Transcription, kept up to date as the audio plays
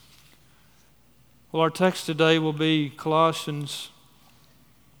Well, our text today will be Colossians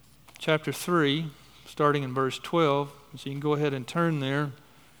chapter 3, starting in verse 12. So you can go ahead and turn there.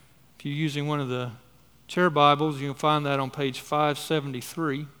 If you're using one of the chair Bibles, you can find that on page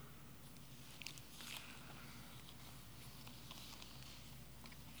 573.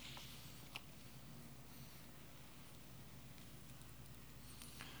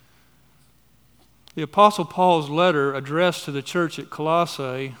 The Apostle Paul's letter addressed to the church at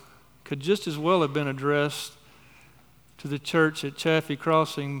Colossae could just as well have been addressed to the church at Chaffee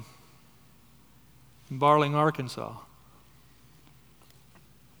Crossing in Barling, Arkansas.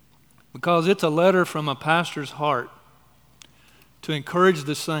 Because it's a letter from a pastor's heart to encourage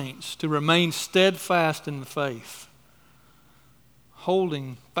the saints to remain steadfast in the faith,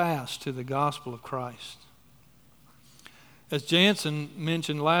 holding fast to the gospel of Christ. As Jansen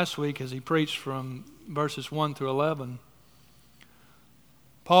mentioned last week as he preached from verses 1 through 11,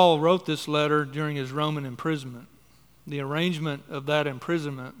 Paul wrote this letter during his Roman imprisonment. The arrangement of that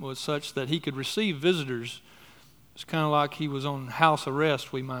imprisonment was such that he could receive visitors. It's kind of like he was on house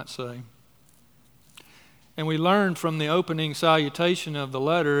arrest, we might say. And we learned from the opening salutation of the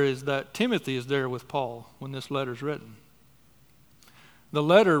letter is that Timothy is there with Paul when this letter is written. The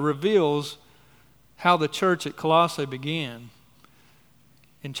letter reveals how the church at Colossae began.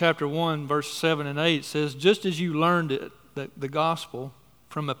 In chapter 1, verse 7 and 8, it says, "Just as you learned it, the gospel,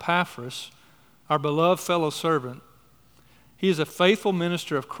 from Epaphras, our beloved fellow servant, he is a faithful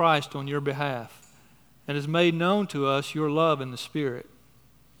minister of Christ on your behalf, and has made known to us your love in the Spirit."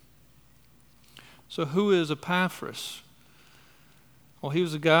 So who is Epaphras? Well, he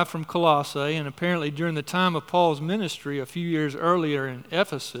was a guy from Colossae, and apparently during the time of Paul's ministry a few years earlier in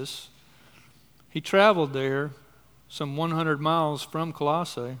Ephesus, he traveled there some 100 miles from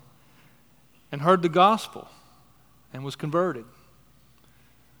Colossae and heard the gospel and was converted.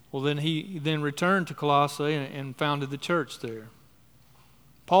 Well, then he returned to Colossae and founded the church there.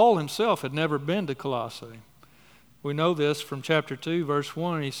 Paul himself had never been to Colossae. We know this from chapter 2, verse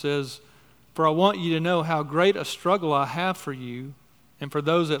 1. He says, "For I want you to know how great a struggle I have for you and for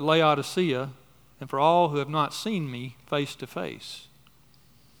those at Laodicea and for all who have not seen me face to face."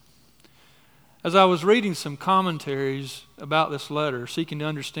 As I was reading some commentaries about this letter, seeking to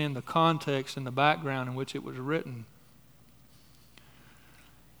understand the context and the background in which it was written,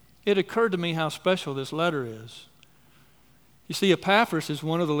 it occurred to me how special this letter is. You see, Epaphras is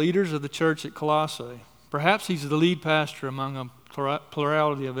one of the leaders of the church at Colossae. Perhaps he's the lead pastor among a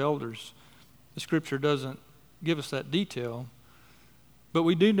plurality of elders. The scripture doesn't give us that detail. But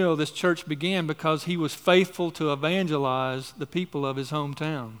we do know this church began because he was faithful to evangelize the people of his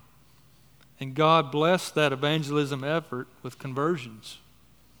hometown. And God blessed that evangelism effort with conversions.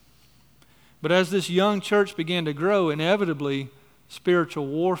 But as this young church began to grow, inevitably, spiritual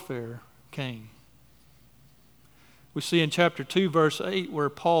warfare came. We see in chapter 2, verse 8, where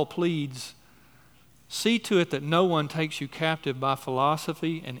Paul pleads, "See to it that no one takes you captive by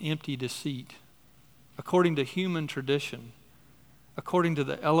philosophy and empty deceit, according to human tradition, according to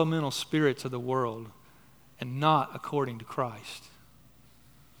the elemental spirits of the world, and not according to Christ."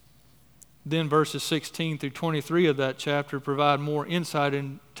 Then verses 16 through 23 of that chapter provide more insight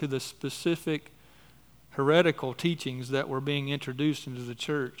into the specific heretical teachings that were being introduced into the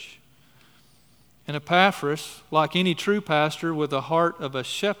church. And Epaphras, like any true pastor with the heart of a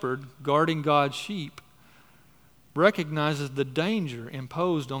shepherd guarding God's sheep, recognizes the danger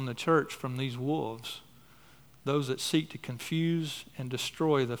imposed on the church from these wolves, those that seek to confuse and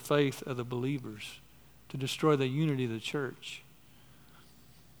destroy the faith of the believers, to destroy the unity of the church.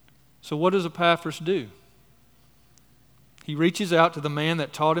 So what does Epaphras do? He reaches out to the man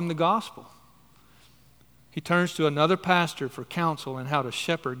that taught him the gospel. He turns to another pastor for counsel on how to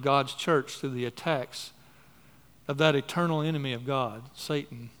shepherd God's church through the attacks of that eternal enemy of God,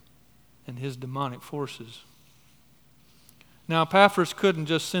 Satan, and his demonic forces. Now, Epaphras couldn't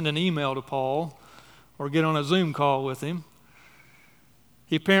just send an email to Paul or get on a Zoom call with him.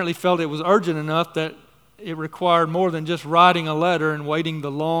 He apparently felt it was urgent enough that it required more than just writing a letter and waiting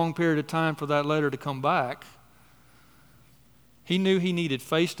the long period of time for that letter to come back. He knew he needed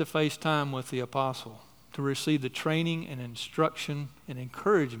face-to-face time with the apostle to receive the training and instruction and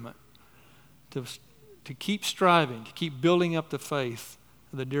encouragement to keep striving, to keep building up the faith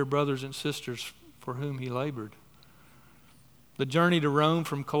of the dear brothers and sisters for whom he labored. The journey to Rome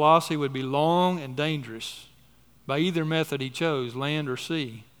from Colossae would be long and dangerous by either method he chose, land or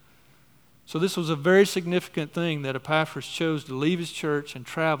sea. So this was a very significant thing that Epaphras chose to leave his church and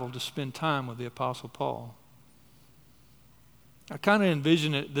travel to spend time with the Apostle Paul. I kind of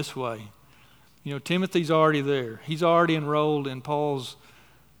envision it this way. You know, Timothy's already there. He's already enrolled in Paul's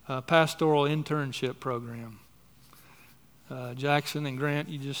pastoral internship program. Jackson and Grant,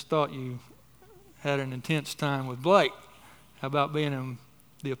 you just thought you had an intense time with Blake. How about being in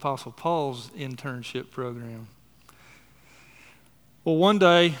the Apostle Paul's internship program? Well, one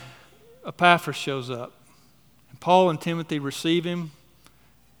day, Epaphras shows up. And Paul and Timothy receive him,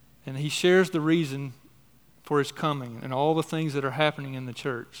 and he shares the reason for his coming and all the things that are happening in the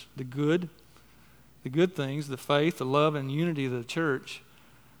church. The good things, the faith, the love, and unity of the church,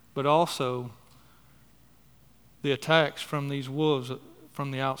 but also the attacks from these wolves from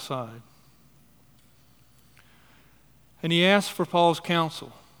the outside. And he asks for Paul's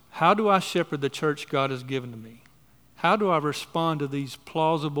counsel. How do I shepherd the church God has given to me? How do I respond to these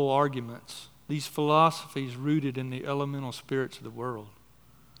plausible arguments, these philosophies rooted in the elemental spirits of the world?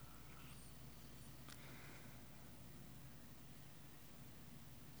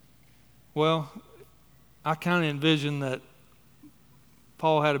 Well, I kind of envision that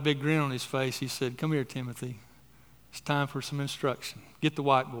Paul had a big grin on his face. He said, "Come here, Timothy. It's time for some instruction. Get the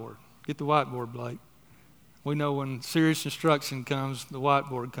whiteboard. Get the whiteboard, Blake." We know when serious instruction comes, the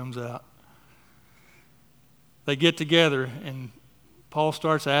whiteboard comes out. They get together, and Paul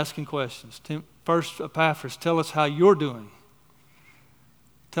starts asking questions. First, Epaphras, tell us how you're doing.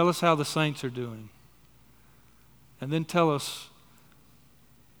 Tell us how the saints are doing. And then tell us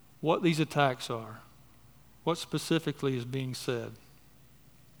what these attacks are. What specifically is being said.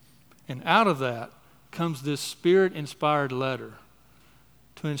 And out of that comes this Spirit-inspired letter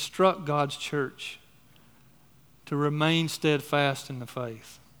to instruct God's church to remain steadfast in the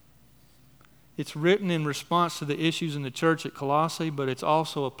faith. It's written in response to the issues in the church at Colossae, but it's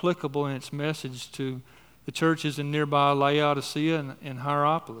also applicable in its message to the churches in nearby Laodicea and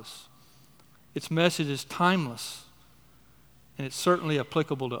Hierapolis. Its message is timeless, and it's certainly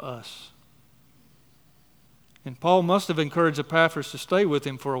applicable to us. And Paul must have encouraged Epaphras to stay with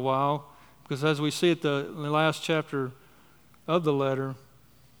him for a while, because as we see at the last chapter of the letter,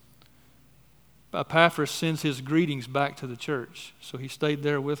 Epaphras sends his greetings back to the church. So he stayed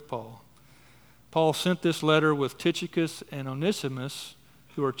there with Paul. Paul sent this letter with Tychicus and Onesimus,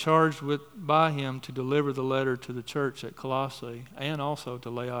 who are charged by him to deliver the letter to the church at Colossae and also to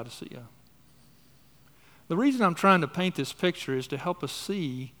Laodicea. The reason I'm trying to paint this picture is to help us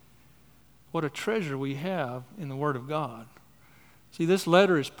see what a treasure we have in the Word of God. See, this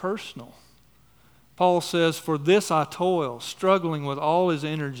letter is personal. Paul says, "For this I toil, struggling with all his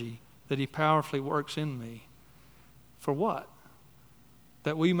energy that he powerfully works in me." For what?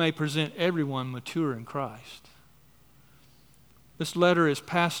 That we may present everyone mature in Christ. This letter is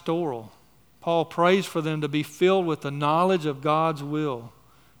pastoral. Paul prays for them to be filled with the knowledge of God's will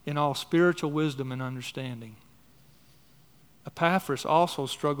in all spiritual wisdom and understanding. Epaphras also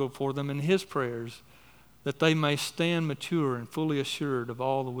struggled for them in his prayers that they may stand mature and fully assured of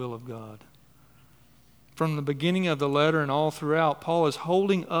all the will of God. From the beginning of the letter and all throughout, Paul is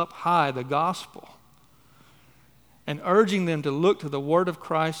holding up high the gospel and urging them to look to the word of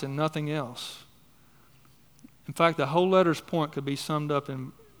Christ and nothing else. In fact, the whole letter's point could be summed up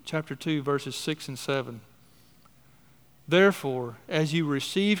in chapter 2, verses 6 and 7. "Therefore, as you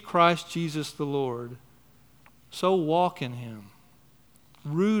receive Christ Jesus the Lord, so walk in him,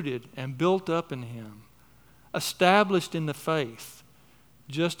 rooted and built up in him, established in the faith,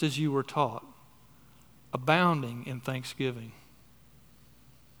 just as you were taught, abounding in thanksgiving."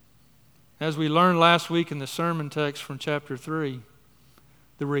 As we learned last week in the sermon text from chapter 3,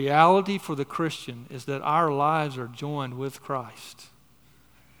 the reality for the Christian is that our lives are joined with Christ.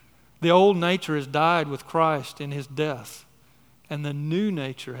 The old nature has died with Christ in his death, and the new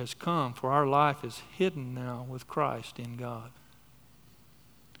nature has come, for our life is hidden now with Christ in God.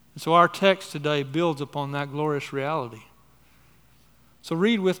 And so our text today builds upon that glorious reality. So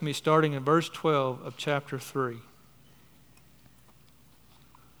read with me starting in verse 12 of chapter 3.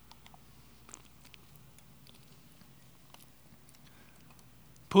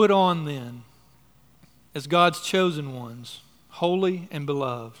 "Put on then, as God's chosen ones, holy and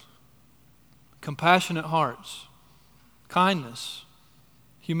beloved, compassionate hearts, kindness,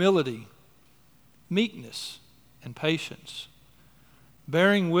 humility, meekness, and patience,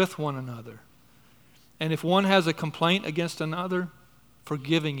 bearing with one another, and if one has a complaint against another,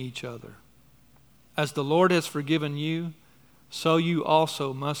 forgiving each other. As the Lord has forgiven you, so you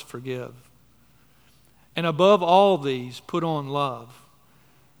also must forgive. And above all these, put on love,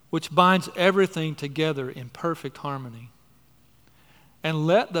 which binds everything together in perfect harmony. And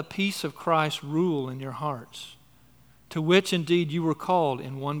let the peace of Christ rule in your hearts, to which indeed you were called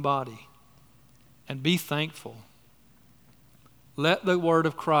in one body, and be thankful. Let the word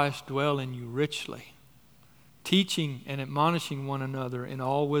of Christ dwell in you richly, teaching and admonishing one another in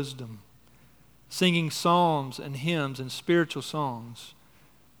all wisdom, singing psalms and hymns and spiritual songs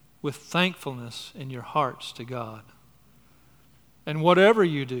with thankfulness in your hearts to God. And whatever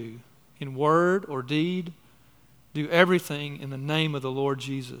you do, in word or deed, do everything in the name of the Lord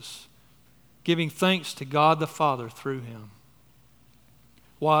Jesus, giving thanks to God the Father through him.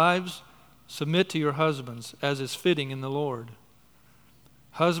 Wives, submit to your husbands as is fitting in the Lord.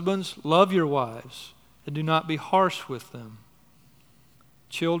 Husbands, love your wives and do not be harsh with them.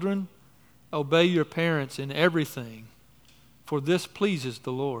 Children, obey your parents in everything, for this pleases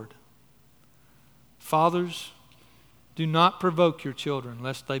the Lord. Fathers, do not provoke your children,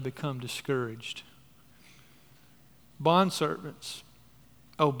 lest they become discouraged. Bondservants,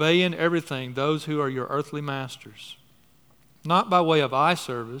 obey in everything those who are your earthly masters, not by way of eye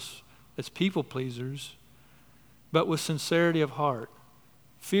service as people pleasers, but with sincerity of heart,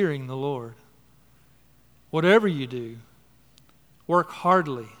 fearing the Lord. Whatever you do, work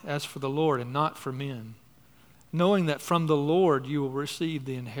heartily as for the Lord and not for men, knowing that from the Lord you will receive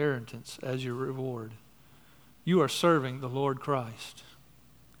the inheritance as your reward. You are serving the Lord Christ.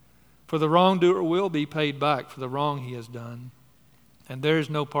 For the wrongdoer will be paid back for the wrong he has done, and there is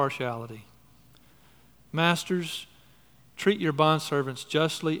no partiality. Masters, treat your bondservants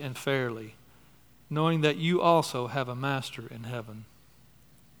justly and fairly, knowing that you also have a master in heaven.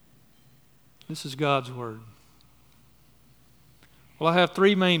 This is God's word. Well, I have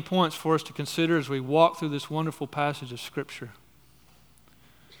three main points for us to consider as we walk through this wonderful passage of Scripture.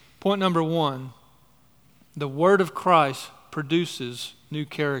 Point number one, the Word of Christ produces new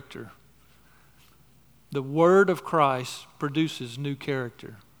character. The Word of Christ produces new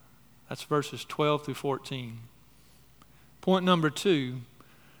character. That's verses 12 through 14. Point number two,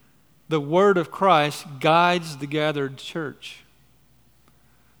 the Word of Christ guides the gathered church.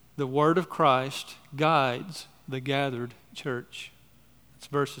 The Word of Christ guides the gathered church. That's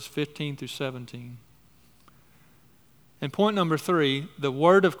verses 15 through 17. And point number three, the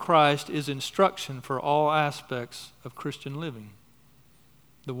Word of Christ is instruction for all aspects of Christian living.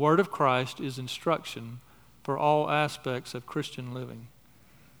 The Word of Christ is instruction for all aspects of Christian living.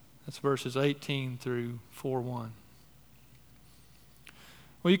 That's verses 18 through 4:1.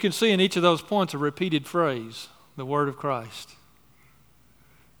 Well, you can see in each of those points a repeated phrase, the Word of Christ.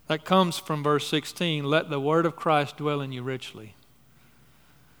 That comes from verse 16, let the Word of Christ dwell in you richly.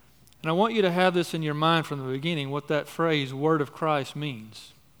 And I want you to have this in your mind from the beginning, what that phrase, Word of Christ,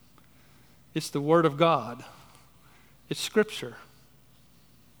 means. It's the Word of God. It's Scripture.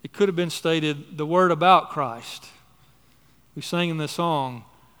 It could have been stated, the Word about Christ. We sang in the song,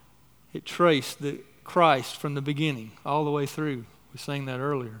 it traced the Christ from the beginning all the way through. We sang that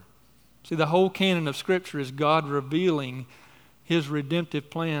earlier. See, the whole canon of Scripture is God revealing His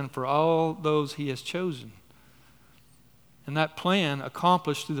redemptive plan for all those He has chosen. And that plan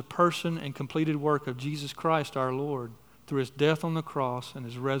accomplished through the person and completed work of Jesus Christ our Lord, through His death on the cross and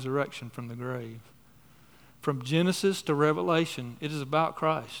His resurrection from the grave. From Genesis to Revelation, it is about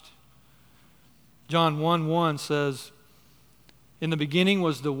Christ. John 1:1 says, in the beginning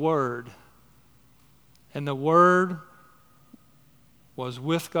was the Word, and the Word was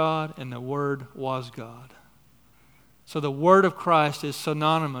with God, and the Word was God. So the Word of Christ is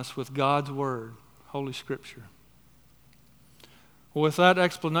synonymous with God's Word, Holy Scripture. Well, with that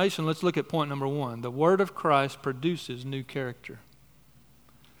explanation, let's look at point number one. The Word of Christ produces new character.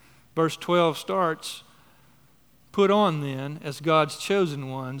 Verse 12 starts, put on then, as God's chosen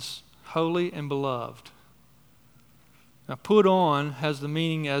ones, holy and beloved. Now, put on has the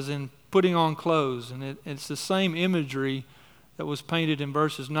meaning as in putting on clothes, and it's the same imagery that was painted in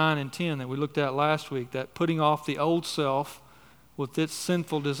verses 9 and 10 that we looked at last week, that putting off the old self with its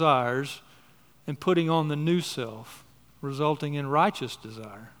sinful desires and putting on the new self, resulting in righteous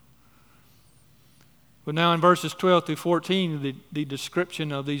desire. But now in verses 12 through 14, the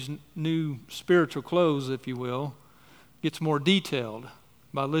description of these new spiritual clothes, if you will, gets more detailed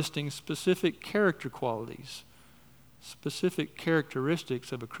by listing specific character qualities, specific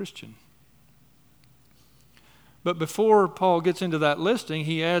characteristics of a Christian. But before Paul gets into that listing,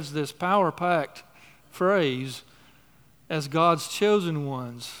 he adds this power-packed phrase, as God's chosen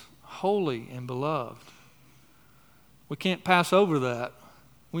ones, holy and beloved. We can't pass over that.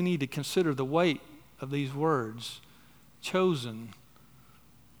 We need to consider the weight of these words. Chosen,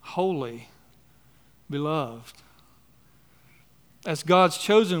 holy, beloved. As God's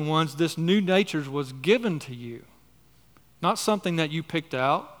chosen ones, this new nature was given to you. Not something that you picked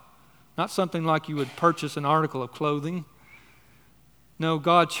out. Not something like you would purchase an article of clothing. No,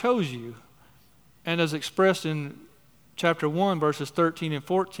 God chose you. And as expressed in chapter 1, verses 13 and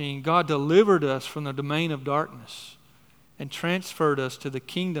 14, God delivered us from the domain of darkness and transferred us to the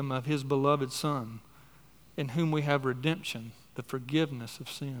kingdom of His beloved Son, in whom we have redemption, the forgiveness of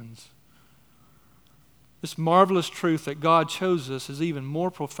sins. This marvelous truth that God chose us is even more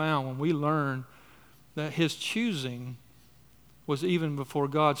profound when we learn that His choosing was even before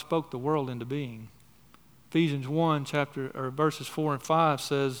God spoke the world into being. Ephesians 1, verses 4 and 5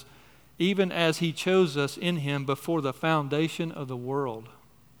 says, even as He chose us in Him before the foundation of the world,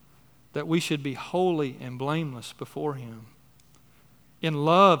 that we should be holy and blameless before Him. In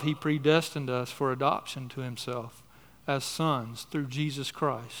love, He predestined us for adoption to Himself as sons through Jesus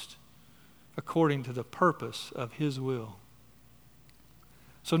Christ, according to the purpose of His will.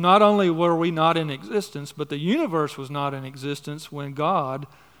 So not only were we not in existence, but the universe was not in existence when God,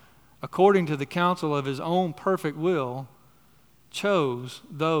 according to the counsel of His own perfect will, chose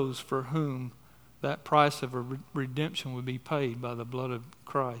those for whom that price of redemption would be paid by the blood of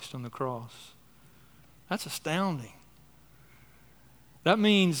Christ on the cross. That's astounding. That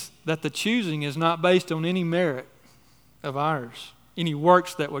means that the choosing is not based on any merit of ours, any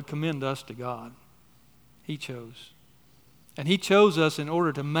works that would commend us to God. He chose. And He chose us in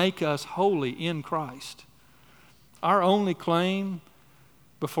order to make us holy in Christ. Our only claim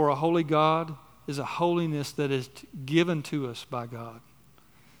before a holy God is a holiness that is given to us by God.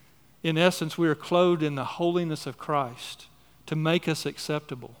 In essence, we are clothed in the holiness of Christ to make us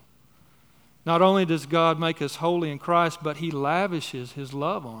acceptable. Not only does God make us holy in Christ, but He lavishes His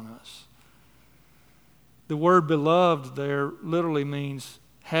love on us. The word beloved there literally means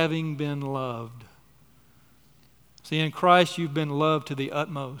having been loved. See, in Christ you've been loved to the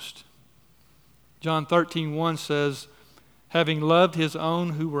utmost. John 13:1 says, having loved His own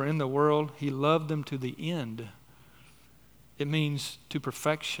who were in the world, He loved them to the end. It means to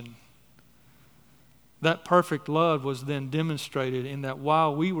perfection. That perfect love was then demonstrated in that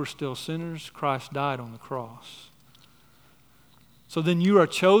while we were still sinners, Christ died on the cross. So then you are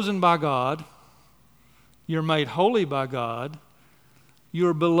chosen by God, you're made holy by God, you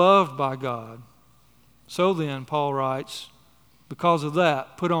are beloved by God. So then, Paul writes, because of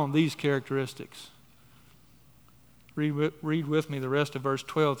that, put on these characteristics. Read with me the rest of verse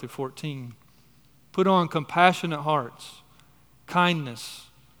 12 through 14. Put on compassionate hearts, kindness,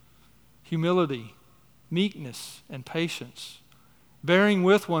 humility, meekness, and patience, bearing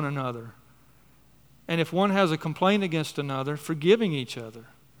with one another. And if one has a complaint against another, forgiving each other.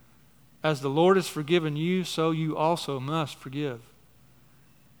 As the Lord has forgiven you, so you also must forgive.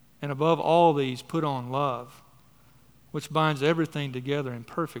 And above all these, put on love, which binds everything together in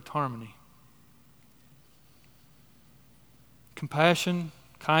perfect harmony. Compassion,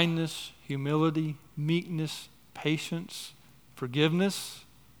 kindness, humility, meekness, patience, forgiveness,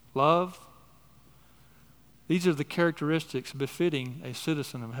 love. These are the characteristics befitting a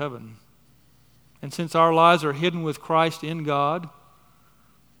citizen of heaven. And since our lives are hidden with Christ in God,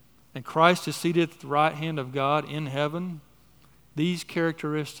 and Christ is seated at the right hand of God in heaven, these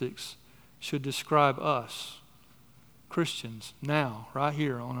characteristics should describe us, Christians, now, right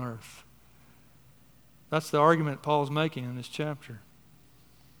here on earth. That's the argument Paul's making in this chapter.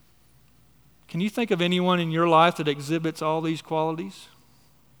 Can you think of anyone in your life that exhibits all these qualities?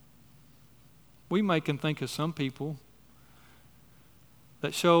 We can think of some people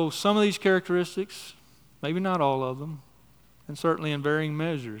that show some of these characteristics, maybe not all of them, and certainly in varying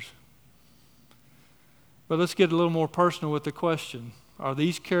measures. But let's get a little more personal with the question. Are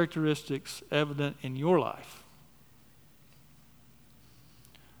these characteristics evident in your life?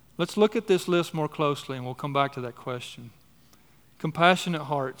 Let's look at this list more closely and we'll come back to that question. Compassionate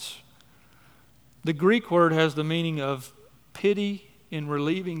hearts. The Greek word has the meaning of pity in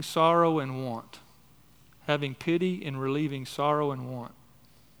relieving sorrow and want. Having pity in relieving sorrow and want.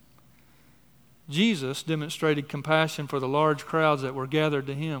 Jesus demonstrated compassion for the large crowds that were gathered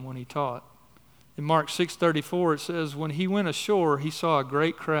to Him when He taught. In Mark 6:34 it says, when He went ashore, He saw a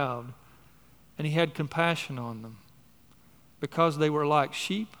great crowd, and He had compassion on them, because they were like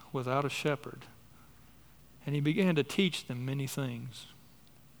sheep without a shepherd. And He began to teach them many things.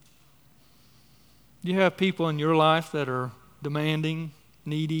 You have people in your life that are demanding,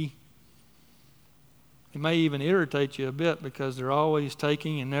 needy. It may even irritate you a bit because they're always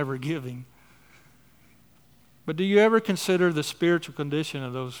taking and never giving. But do you ever consider the spiritual condition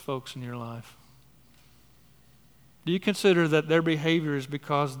of those folks in your life? Do you consider that their behavior is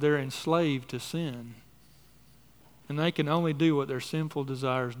because they're enslaved to sin and they can only do what their sinful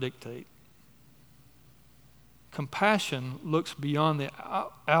desires dictate? Compassion looks beyond the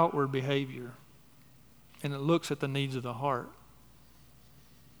outward behavior and it looks at the needs of the heart.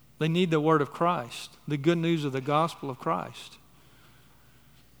 They need the word of Christ, the good news of the gospel of Christ.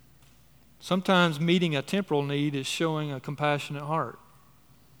 Sometimes meeting a temporal need is showing a compassionate heart.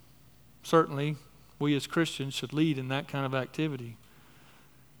 Certainly, we as Christians should lead in that kind of activity.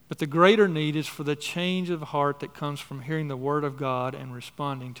 But the greater need is for the change of heart that comes from hearing the word of God and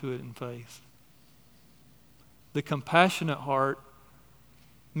responding to it in faith. The compassionate heart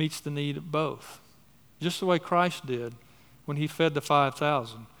meets the need of both, just the way Christ did when he fed the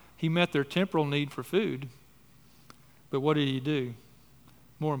 5,000. He met their temporal need for food, but what did he do?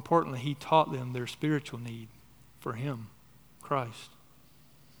 More importantly, he taught them their spiritual need for him, Christ.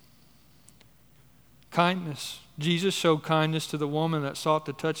 Kindness. Jesus showed kindness to the woman that sought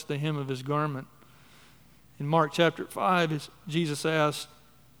to touch the hem of his garment. In Mark chapter 5, Jesus asked,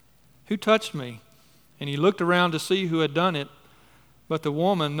 "Who touched me?" And he looked around to see who had done it. But the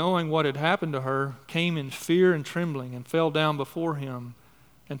woman, knowing what had happened to her, came in fear and trembling and fell down before him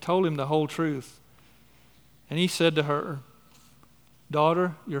and told him the whole truth. And he said to her,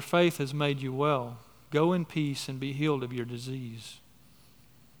 "Daughter, your faith has made you well. Go in peace and be healed of your disease."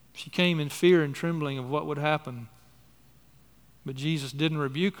 She came in fear and trembling of what would happen. But Jesus didn't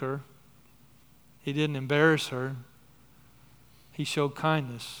rebuke her. He didn't embarrass her. He showed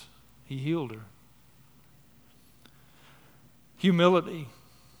kindness. He healed her. Humility.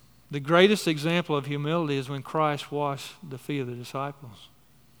 The greatest example of humility is when Christ washed the feet of the disciples.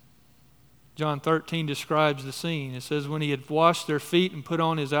 John 13 describes the scene. It says, when he had washed their feet and put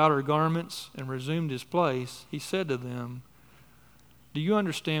on his outer garments and resumed his place, he said to them, "Do you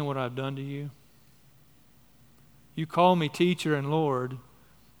understand what I've done to you? You call me teacher and Lord,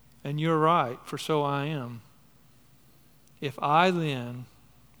 and you're right, for so I am. If I then,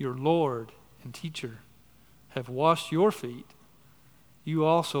 your Lord and teacher, have washed your feet, you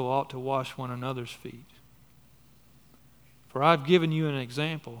also ought to wash one another's feet. For I've given you an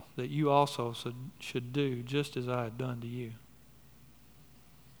example that you also should do just as I have done to you."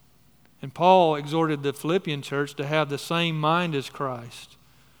 And Paul exhorted the Philippian church to have the same mind as Christ,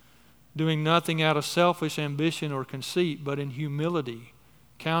 doing nothing out of selfish ambition or conceit, but in humility,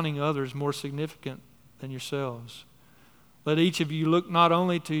 counting others more significant than yourselves. Let each of you look not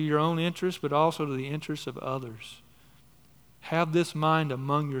only to your own interests, but also to the interests of others. Have this mind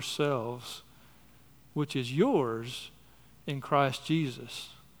among yourselves, which is yours in Christ Jesus.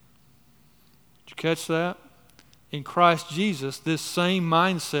 Did you catch that? In Christ Jesus, this same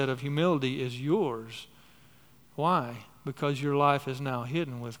mindset of humility is yours. Why? Because your life is now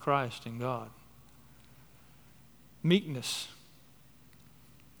hidden with Christ in God. Meekness.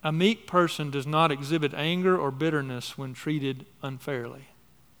 A meek person does not exhibit anger or bitterness when treated unfairly.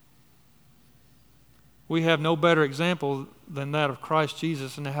 We have no better example than that of Christ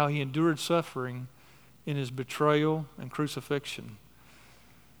Jesus and how he endured suffering in his betrayal and crucifixion.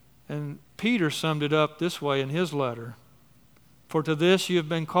 And Peter summed it up this way in his letter. "For to this you have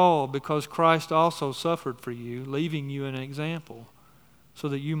been called, because Christ also suffered for you, leaving you an example, so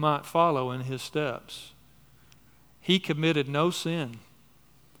that you might follow in his steps. He committed no sin,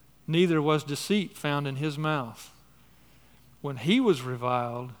 neither was deceit found in his mouth. When he was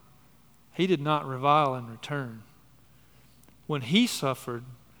reviled, he did not revile in return. When he suffered,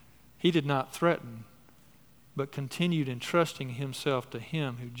 he did not threaten, but continued entrusting himself to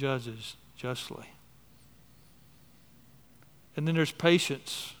him who judges justly." And then there's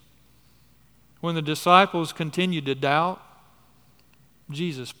patience. When the disciples continued to doubt,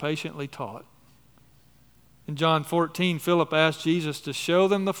 Jesus patiently taught. In John 14, Philip asked Jesus to show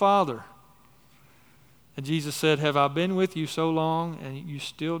them the Father. And Jesus said, "Have I been with you so long, and you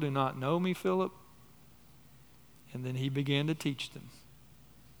still do not know me, Philip?" And then he began to teach them.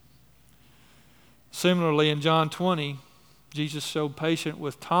 Similarly, in John 20, Jesus showed patience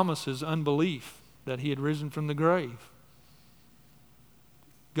with Thomas's unbelief that he had risen from the grave.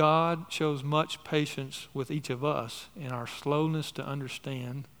 God shows much patience with each of us in our slowness to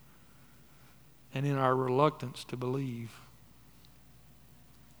understand and in our reluctance to believe.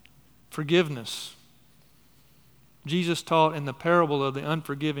 Forgiveness. Jesus taught in the parable of the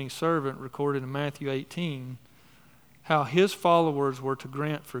unforgiving servant recorded in Matthew 18 how his followers were to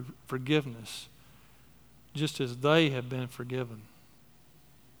grant forgiveness just as they have been forgiven.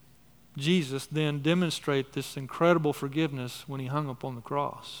 Jesus then demonstrated this incredible forgiveness when he hung upon the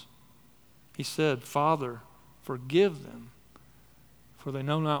cross. He said, "Father, forgive them, for they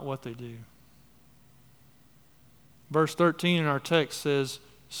know not what they do." Verse 13 in our text says,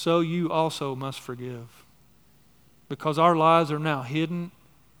 "So you also must forgive." Because our lives are now hidden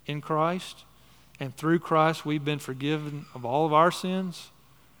in Christ, and through Christ we've been forgiven of all of our sins,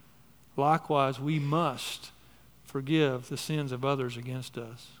 likewise we must forgive the sins of others against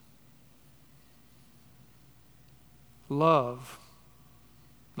us. love.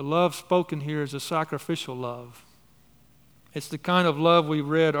 The love spoken here is a sacrificial love. It's the kind of love we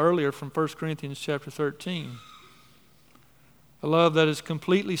read earlier from 1 Corinthians chapter 13. A love that is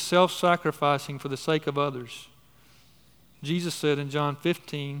completely self-sacrificing for the sake of others. Jesus said in John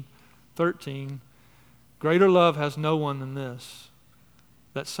 15:13, "Greater love has no one than this,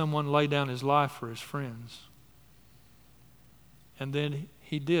 that someone lay down his life for his friends." And then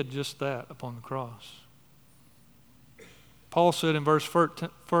he did just that upon the cross. Paul said in verse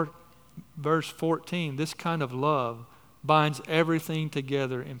 14, this kind of love binds everything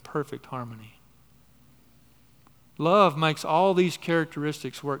together in perfect harmony. Love makes all these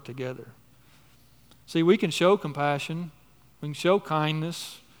characteristics work together. See, we can show compassion, we can show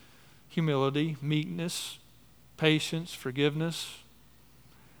kindness, humility, meekness, patience, forgiveness.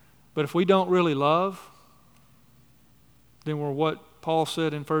 But if we don't really love, then we're what Paul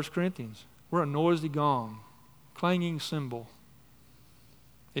said in 1 Corinthians. We're a noisy gong, clanging cymbal.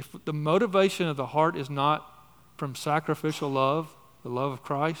 If the motivation of the heart is not from sacrificial love, the love of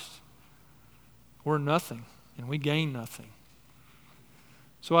Christ, we're nothing and we gain nothing.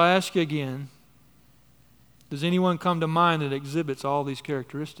 So I ask you again, does anyone come to mind that exhibits all these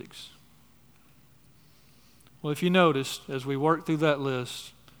characteristics? Well, if you noticed, as we worked through that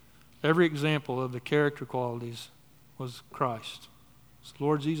list, every example of the character qualities was Christ. It's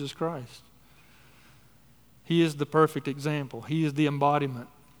Lord Jesus Christ. He is the perfect example. He is the embodiment.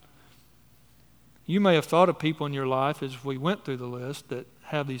 You may have thought of people in your life as we went through the list that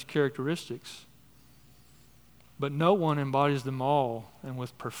have these characteristics, but no one embodies them all and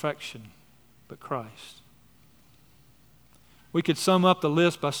with perfection but Christ. We could sum up the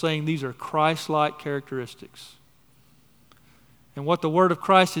list by saying these are Christ-like characteristics. And what the Word of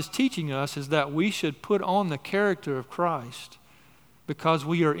Christ is teaching us is that we should put on the character of Christ because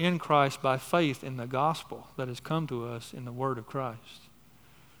we are in Christ by faith in the gospel that has come to us in the Word of Christ.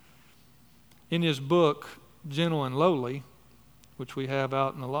 In his book, Gentle and Lowly, which we have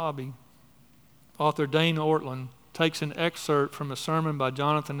out in the lobby, author Dane Ortlund takes an excerpt from a sermon by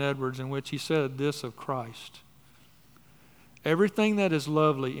Jonathan Edwards in which he said this of Christ: "Everything that is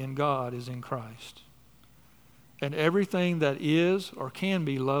lovely in God is in Christ, and everything that is or can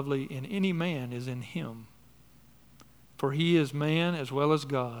be lovely in any man is in him. For he is man as well as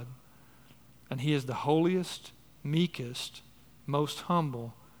God, and he is the holiest, meekest, most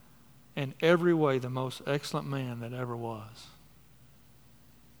humble, and every way the most excellent man that ever was."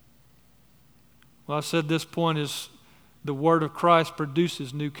 Well, I said this point is the Word of Christ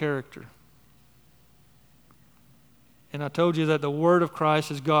produces new character. And I told you that the Word of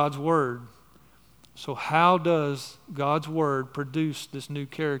Christ is God's Word. So how does God's Word produce this new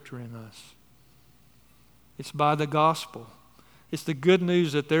character in us? It's by the gospel. It's the good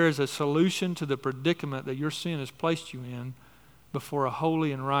news that there is a solution to the predicament that your sin has placed you in before a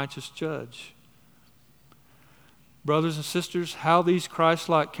holy and righteous judge. Brothers and sisters, how these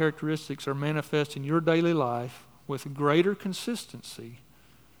Christ-like characteristics are manifest in your daily life with greater consistency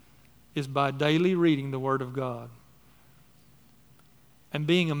is by daily reading the Word of God and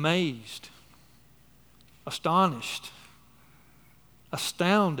being amazed, astonished,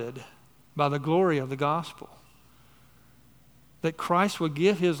 astounded by the glory of the gospel. That Christ would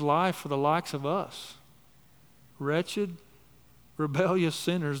give his life for the likes of us, wretched, rebellious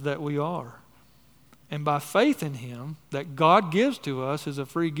sinners that we are. And by faith in him that God gives to us as a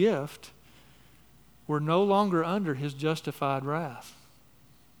free gift, we're no longer under his justified wrath.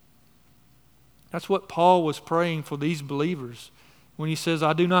 That's what Paul was praying for these believers when he says,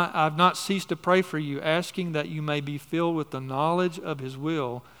 I've not ceased to pray for you, asking that you may be filled with the knowledge of his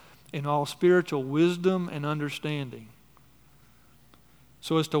will in all spiritual wisdom and understanding,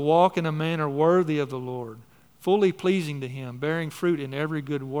 so as to walk in a manner worthy of the Lord, fully pleasing to him, bearing fruit in every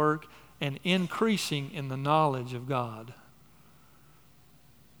good work, and increasing in the knowledge of God.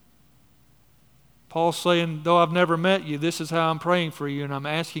 Paul's saying, though I've never met you, this is how I'm praying for you, and I'm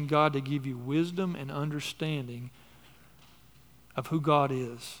asking God to give you wisdom and understanding of who God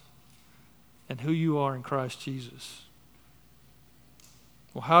is and who you are in Christ Jesus.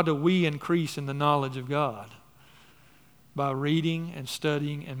 Well, how do we increase in the knowledge of God? By reading and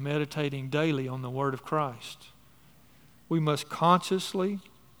studying and meditating daily on the Word of Christ. We must consciously,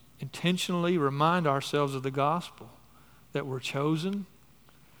 intentionally remind ourselves of the gospel, that we're chosen,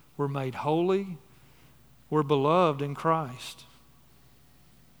 we're made holy, we're beloved in Christ.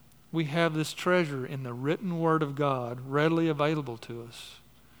 We have this treasure in the written Word of God readily available to us.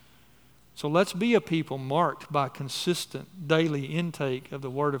 So let's be a people marked by consistent daily intake of the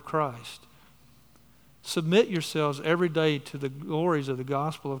Word of Christ. Submit yourselves every day to the glories of the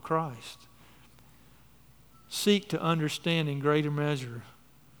gospel of Christ. seek to understand in greater measure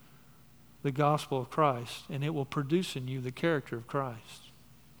the gospel of Christ, and it will produce in you the character of Christ.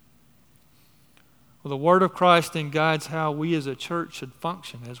 Well, the Word of Christ then guides how we as a church should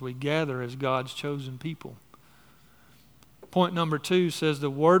function as we gather as God's chosen people. Point number 2 says the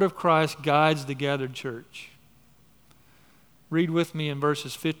Word of Christ guides the gathered church. Read with me in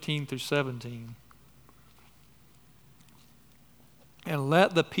verses 15 through 17. And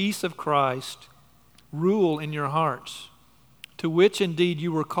let the peace of Christ rule in your hearts, to which indeed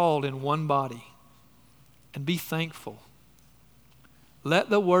you were called in one body, and be thankful. Let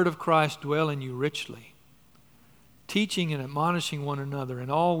the word of Christ dwell in you richly, teaching and admonishing one another in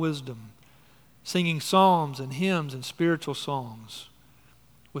all wisdom, singing psalms and hymns and spiritual songs,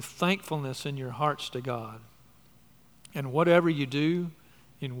 with thankfulness in your hearts to God. And whatever you do,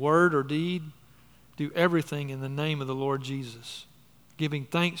 in word or deed, do everything in the name of the Lord Jesus, giving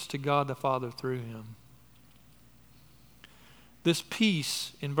thanks to God the Father through him. This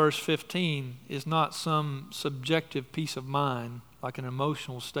peace in verse 15 is not some subjective peace of mind, like an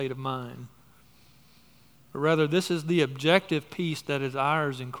emotional state of mind. But rather, this is the objective peace that is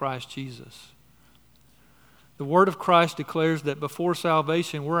ours in Christ Jesus. The Word of Christ declares that before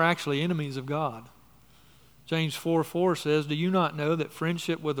salvation, we're actually enemies of God. James 4:4 says, do you not know that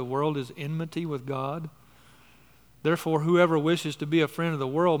friendship with the world is enmity with God? Therefore, whoever wishes to be a friend of the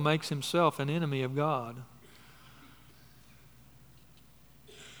world makes himself an enemy of God.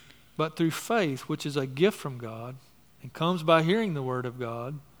 But through faith, which is a gift from God, and comes by hearing the word of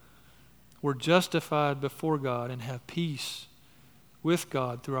God, we're justified before God and have peace with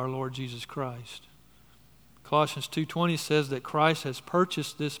God through our Lord Jesus Christ. Colossians 2:20 says that Christ has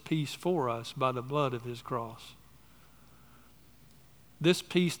purchased this peace for us by the blood of his cross. This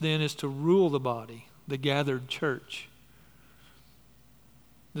peace then is to rule the body, the gathered church.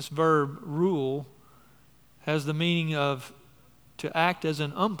 This verb, rule, has the meaning of to act as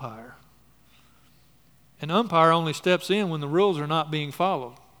an umpire. An umpire only steps in when the rules are not being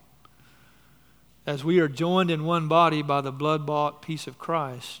followed. As we are joined in one body by the blood-bought peace of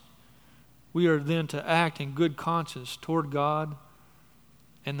Christ, we are then to act in good conscience toward God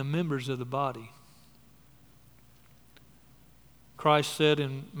and the members of the body. Christ said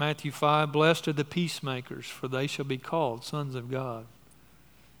in Matthew 5, blessed are the peacemakers, for they shall be called sons of God.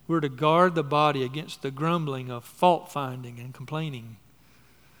 We're to guard the body against the grumbling of fault-finding and complaining.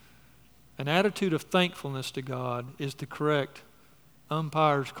 An attitude of thankfulness to God is the correct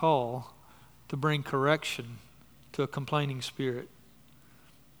umpire's call to bring correction to a complaining spirit.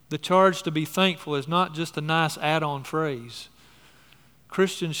 The charge to be thankful is not just a nice add-on phrase.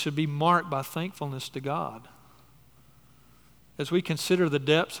 Christians should be marked by thankfulness to God. As we consider the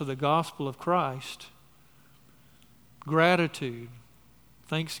depths of the gospel of Christ, gratitude,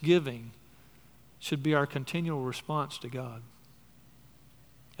 thanksgiving should be our continual response to God.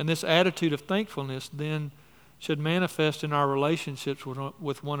 And this attitude of thankfulness then should manifest in our relationships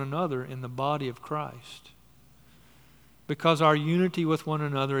with one another in the body of Christ. Because our unity with one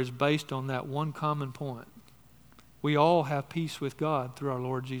another is based on that one common point. We all have peace with God through our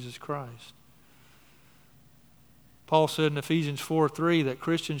Lord Jesus Christ. Paul said in Ephesians 4:3 that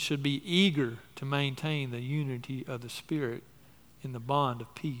Christians should be eager to maintain the unity of the Spirit in the bond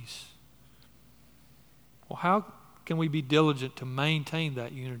of peace. Well, how can we be diligent to maintain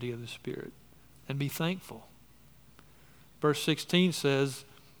that unity of the Spirit and be thankful? Verse 16 says,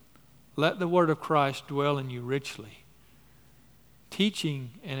 let the word of Christ dwell in you richly,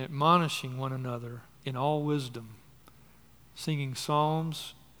 teaching and admonishing one another in all wisdom, singing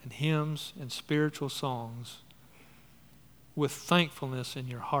psalms and hymns and spiritual songs with thankfulness in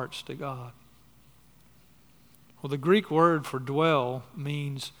your hearts to God. Well, the Greek word for dwell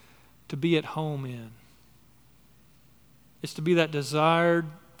means to be at home in. It's to be that desired,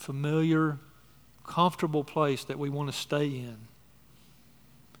 familiar, comfortable place that we want to stay in.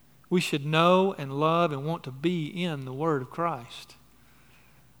 We should know and love and want to be in the Word of Christ,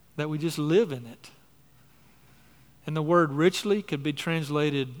 that we just live in it. And the word richly could be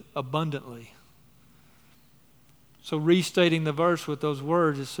translated abundantly. So restating the verse with those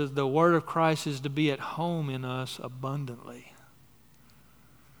words, it says the word of Christ is to be at home in us abundantly.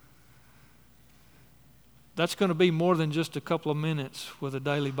 That's going to be more than just a couple of minutes with a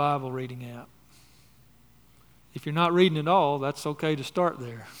daily Bible reading app. If you're not reading at all, that's okay to start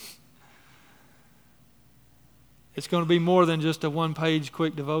there. It's going to be more than just a one-page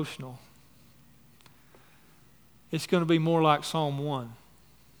quick devotional. It's going to be more like Psalm 1,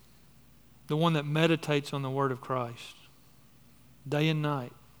 the one that meditates on the Word of Christ day and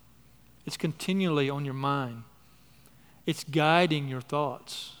night. It's continually on your mind. It's guiding your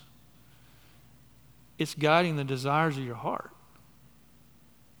thoughts. it's guiding the desires of your heart.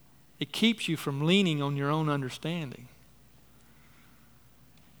 It keeps you from leaning on your own understanding.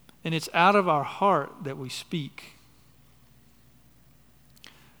 And it's out of our heart that we speak.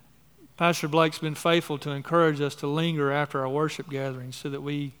 Pastor Blake's been faithful to encourage us to linger after our worship gatherings so that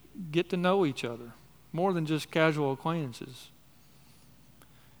we get to know each other more than just casual acquaintances.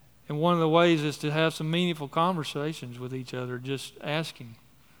 And one of the ways is to have some meaningful conversations with each other, just asking,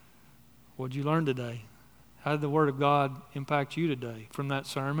 what did you learn today? How did the Word of God impact you today from that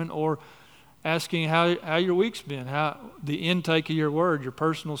sermon? Or asking how your week's been, how the intake of your Word, your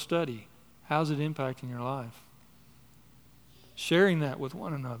personal study, how's it impacting your life? Sharing that with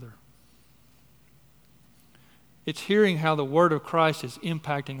one another. It's hearing how the Word of Christ is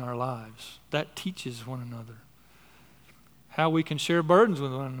impacting our lives. That teaches one another. How we can share burdens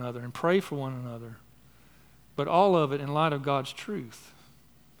with one another and pray for one another. But all of it in light of God's truth.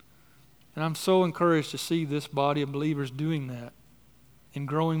 And I'm so encouraged to see this body of believers doing that in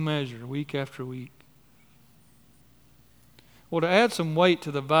growing measure, week after week. Well, to add some weight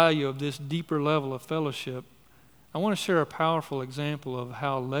to the value of this deeper level of fellowship, I want to share a powerful example of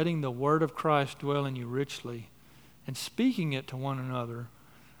how letting the Word of Christ dwell in you richly and speaking it to one another,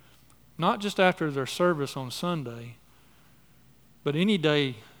 not just after their service on Sunday, but any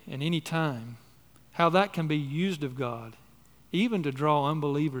day and any time, how that can be used of God, even to draw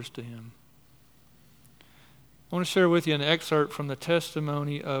unbelievers to Him. I want to share with you an excerpt from the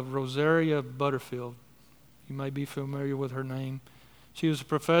testimony of Rosaria Butterfield. You may be familiar with her name. She was a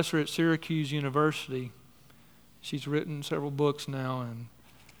professor at Syracuse University. She's written several books now and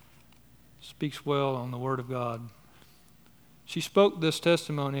speaks well on the Word of God. She spoke this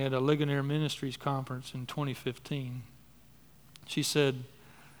testimony at a Ligonier Ministries conference in 2015. She said,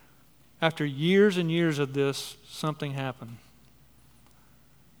 after years and years of this, something happened.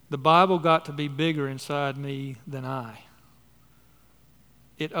 The Bible got to be bigger inside me than I.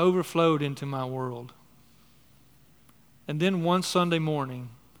 It overflowed into my world. And then one Sunday morning,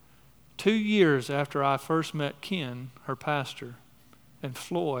 2 years after I first met Ken, her pastor, and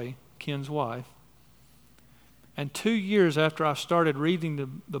Floy, Ken's wife, and 2 years after I started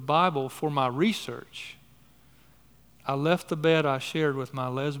reading the Bible for my research, I left the bed I shared with my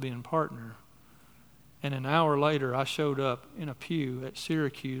lesbian partner, and an hour later I showed up in a pew at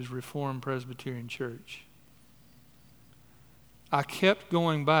Syracuse Reformed Presbyterian Church. I kept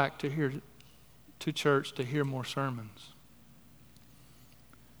going back to church to hear more sermons.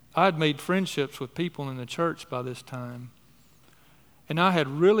 I had made friendships with people in the church by this time, and I had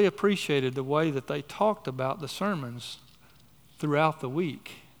really appreciated the way that they talked about the sermons throughout the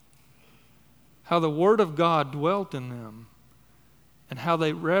week. How the Word of God dwelt in them, and how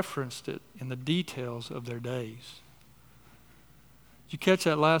they referenced it in the details of their days. Did you catch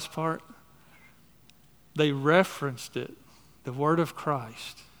that last part? They referenced it, the Word of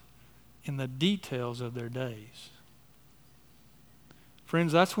Christ, in the details of their days.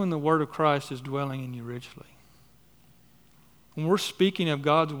 Friends, that's when the Word of Christ is dwelling in you richly. When we're speaking of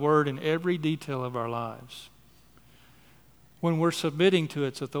God's Word in every detail of our lives, when we're submitting to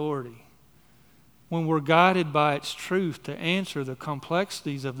its authority, when we're guided by its truth to answer the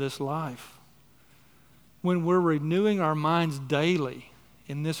complexities of this life, when we're renewing our minds daily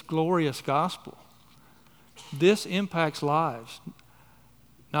in this glorious gospel, this impacts lives,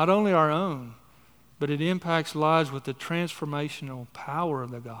 not only our own, but it impacts lives with the transformational power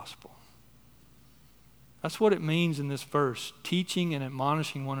of the gospel. That's what it means in this verse, teaching and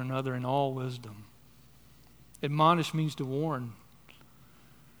admonishing one another in all wisdom. Admonish means to warn.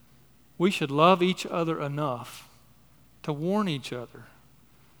 We should love each other enough to warn each other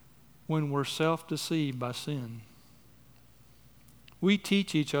when we're self-deceived by sin. We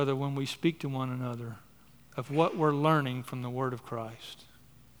teach each other when we speak to one another of what we're learning from the Word of Christ,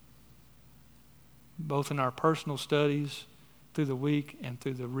 both in our personal studies through the week and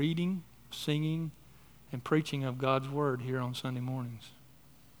through the reading, singing, and preaching of God's Word here on Sunday mornings.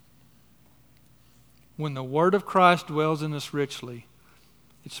 When the Word of Christ dwells in us richly,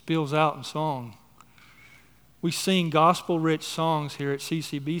 it spills out in song. We sing gospel-rich songs here at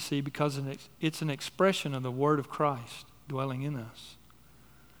CCBC because it's an expression of the Word of Christ dwelling in us.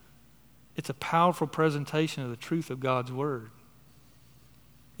 It's a powerful presentation of the truth of God's Word.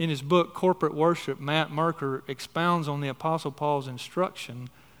 In his book, Corporate Worship, Matt Merker expounds on the Apostle Paul's instruction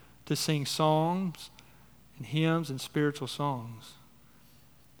to sing songs and hymns and spiritual songs.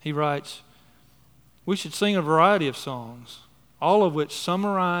 He writes, we should sing a variety of songs, all of which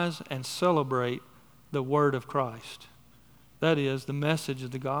summarize and celebrate the Word of Christ. That is, the message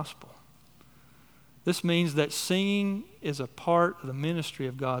of the gospel. This means that singing is a part of the ministry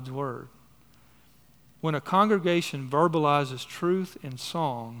of God's Word. When a congregation verbalizes truth in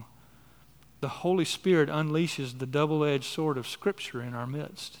song, the Holy Spirit unleashes the double-edged sword of Scripture in our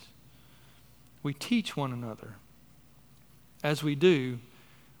midst. We teach one another. As we do,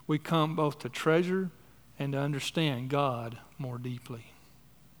 we come both to treasure and to understand God more deeply.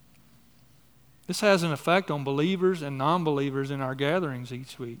 This has an effect on believers and non-believers in our gatherings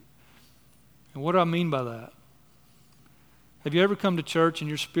each week. And what do I mean by that? Have you ever come to church and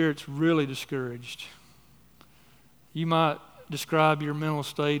your spirit's really discouraged? You might describe your mental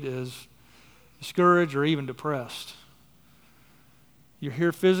state as discouraged or even depressed. You're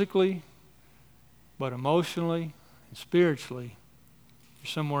here physically, but emotionally and spiritually, you're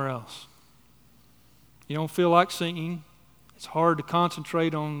somewhere else. You don't feel like singing. It's hard to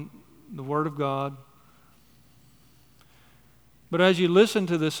concentrate on the Word of God. But as you listen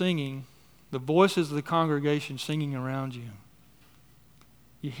to the singing, the voices of the congregation singing around you,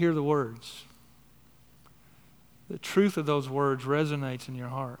 you hear the words. The truth of those words resonates in your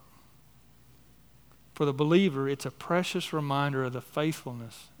heart. For the believer, it's a precious reminder of the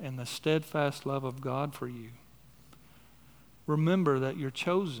faithfulness and the steadfast love of God for you. Remember that you're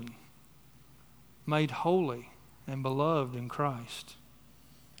chosen, made holy, and beloved in Christ.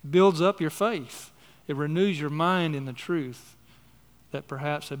 It builds up your faith. It renews your mind in the truth that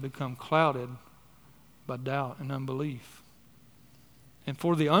perhaps had become clouded by doubt and unbelief. And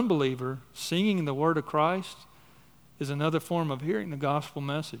for the unbeliever, singing the word of Christ is another form of hearing the gospel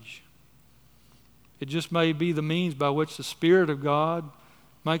message. It just may be the means by which the Spirit of God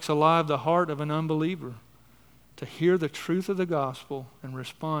makes alive the heart of an unbeliever to hear the truth of the gospel and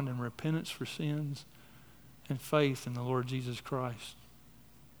respond in repentance for sins and faith in the Lord Jesus Christ.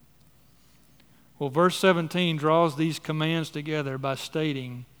 Well, verse 17 draws these commands together by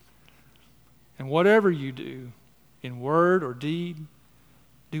stating, "And whatever you do, in word or deed,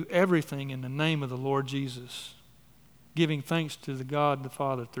 do everything in the name of the Lord Jesus, giving thanks to the God the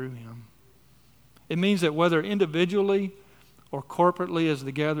Father through him." It means that whether individually or corporately as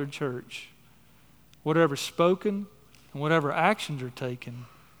the gathered church, whatever's spoken and whatever actions are taken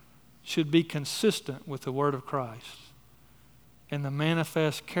should be consistent with the Word of Christ and the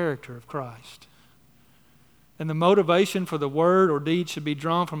manifest character of Christ. And the motivation for the word or deed should be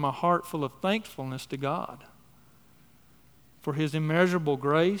drawn from a heart full of thankfulness to God for His immeasurable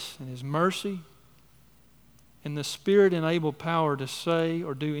grace and His mercy and the Spirit-enabled power to say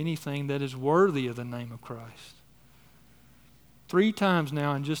or do anything that is worthy of the name of Christ. 3 times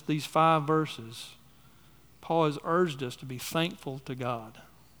now in just these 5 verses, Paul has urged us to be thankful to God.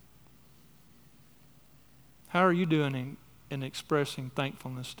 How are you doing in expressing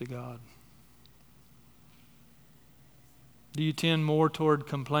thankfulness to God? Do you tend more toward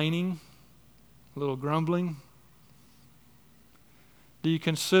complaining, a little grumbling? Do you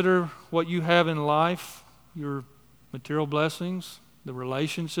consider what you have in life, your material blessings, the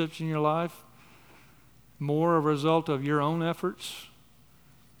relationships in your life, more a result of your own efforts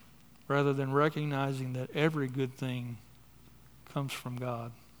rather than recognizing that every good thing comes from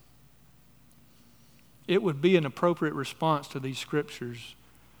God? It would be an appropriate response to these scriptures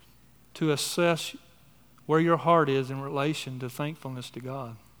to assess where your heart is in relation to thankfulness to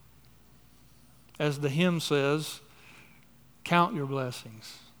God. As the hymn says, count your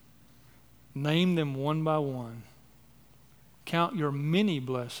blessings. Name them one by one. Count your many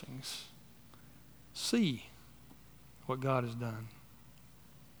blessings. See what God has done.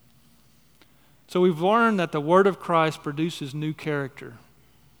 So we've learned that the Word of Christ produces new character,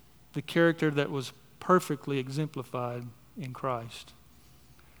 the character that was perfectly exemplified in Christ.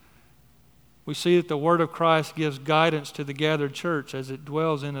 We see that the Word of Christ gives guidance to the gathered church as it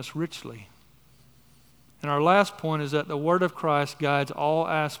dwells in us richly. And our last point is that the Word of Christ guides all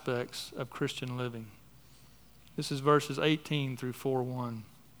aspects of Christian living. This is verses 18 through 4:1.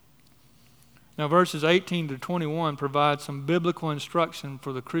 Now verses 18 to 21 provide some biblical instruction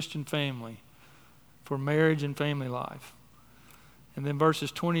for the Christian family, for marriage and family life. And then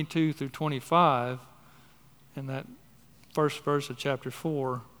verses 22 through 25, in that first verse of chapter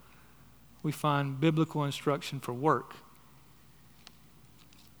 4, we find biblical instruction for work.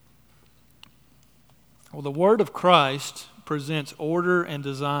 Well, the Word of Christ presents order and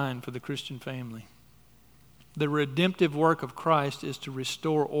design for the Christian family. The redemptive work of Christ is to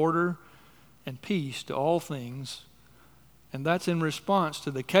restore order and peace to all things, and that's in response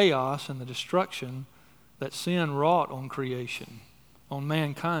to the chaos and the destruction that sin wrought on creation, on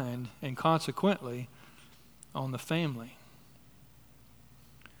mankind, and consequently on the family.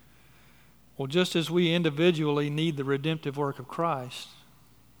 Well, just as we individually need the redemptive work of Christ,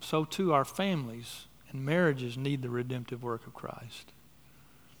 so too our families and marriages need the redemptive work of Christ.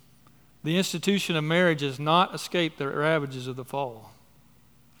 The institution of marriage has not escaped the ravages of the fall.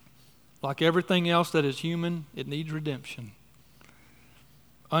 Like everything else that is human, it needs redemption.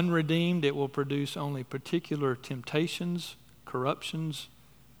 Unredeemed, it will produce only particular temptations, corruptions,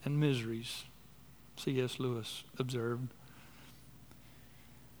 and miseries, C.S. Lewis observed.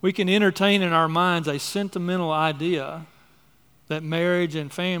 We can entertain in our minds a sentimental idea that marriage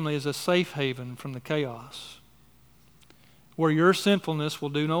and family is a safe haven from the chaos, where your sinfulness will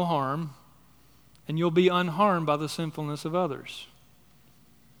do no harm, and you'll be unharmed by the sinfulness of others.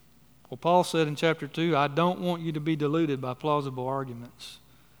 Well, Paul said in chapter 2, I don't want you to be deluded by plausible arguments,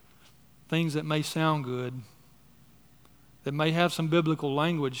 things that may sound good, that may have some biblical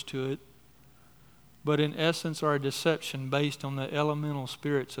language to it, but in essence are a deception based on the elemental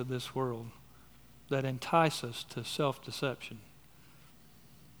spirits of this world that entice us to self-deception.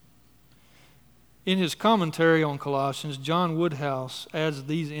 In his commentary on Colossians, John Woodhouse adds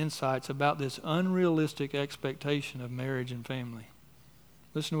these insights about this unrealistic expectation of marriage and family.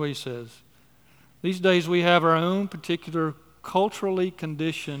 Listen to what he says. These days we have our own particular culturally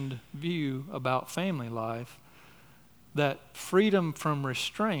conditioned view about family life, that freedom from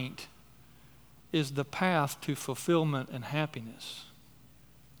restraint is the path to fulfillment and happiness.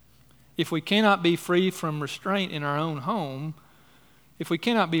 If we cannot be free from restraint in our own home, if we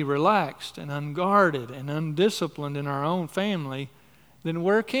cannot be relaxed and unguarded and undisciplined in our own family, then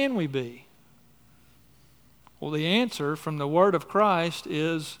where can we be? Well, the answer from the Word of Christ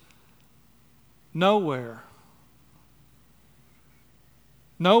is nowhere.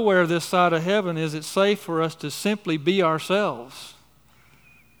 Nowhere this side of heaven is it safe for us to simply be ourselves.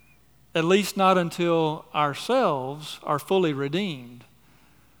 At least not until ourselves are fully redeemed.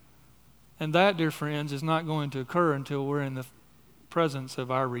 And that, dear friends, is not going to occur until we're in the presence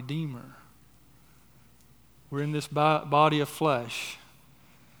of our Redeemer. We're in this body of flesh.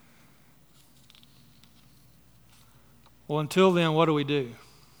 Well, until then, what do?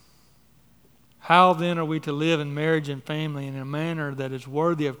 How then are we to live in marriage and family in a manner that is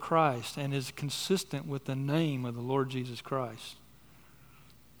worthy of Christ and is consistent with the name of the Lord Jesus Christ?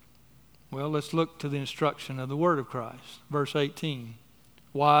 Well, let's look to the instruction of the Word of Christ. Verse 18,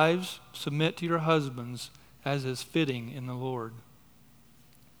 wives, submit to your husbands as is fitting in the Lord.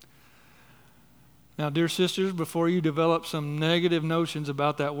 Now, dear sisters, before you develop some negative notions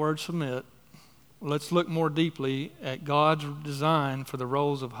about that word submit, let's look more deeply at God's design for the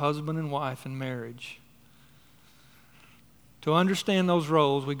roles of husband and wife in marriage. To understand those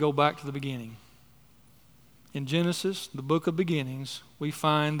roles, we go back to the beginning. In Genesis, the book of beginnings, we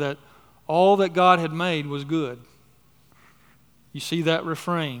find that all that God had made was good. You see that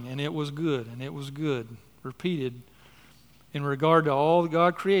refrain, and it was good, and it was good, repeated in regard to all that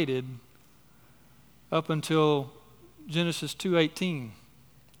God created up until Genesis 2:18,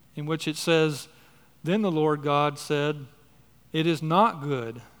 in which it says, then the Lord God said, it is not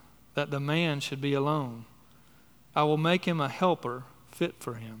good that the man should be alone. I will make him a helper fit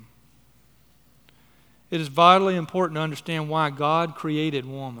for him. It is vitally important to understand why God created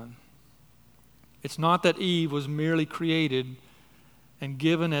woman. It's not that Eve was merely created and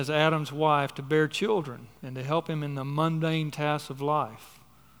given as Adam's wife to bear children and to help him in the mundane tasks of life.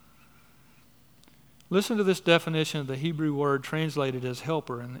 Listen to this definition of the Hebrew word translated as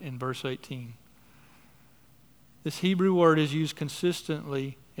helper in verse 18. This Hebrew word is used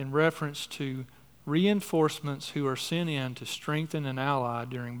consistently in reference to reinforcements who are sent in to strengthen an ally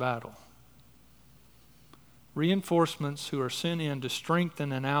during battle. Reinforcements who are sent in to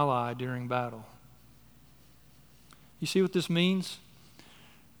strengthen an ally during battle. You see what this means?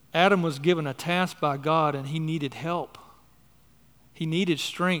 Adam was given a task by God and he needed help. He needed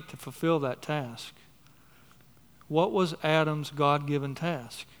strength to fulfill that task. What was Adam's God-given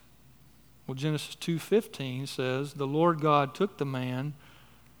task? Well, Genesis 2:15 says, the Lord God took the man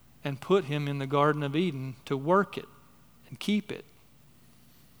and put him in the Garden of Eden to work it and keep it.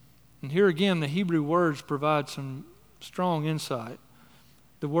 And here again, the Hebrew words provide some strong insight.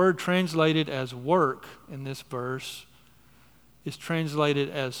 The word translated as work in this verse is translated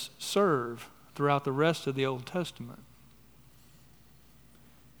as serve throughout the rest of the Old Testament.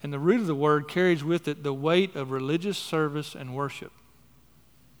 And the root of the word carries with it the weight of religious service and worship.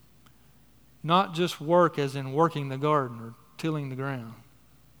 Not just work as in working the garden or tilling the ground.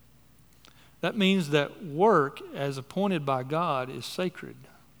 That means that work as appointed by God is sacred.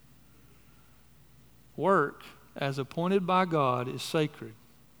 Work as appointed by God is sacred.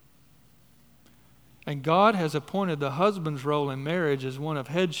 And God has appointed the husband's role in marriage as one of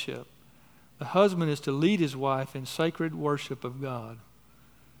headship. The husband is to lead his wife in sacred worship of God.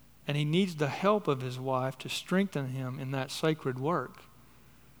 And he needs the help of his wife to strengthen him in that sacred work.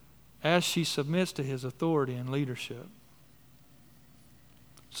 as she submits to his authority and leadership.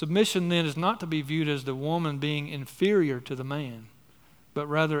 Submission then is not to be viewed as the woman being inferior to the man, but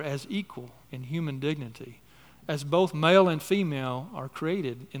rather as equal in human dignity, as both male and female are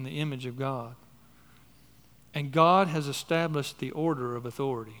created in the image of God. And God has established the order of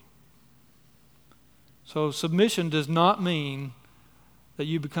authority. So submission does not mean that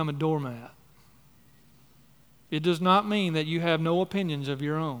you become a doormat. It does not mean that you have no opinions of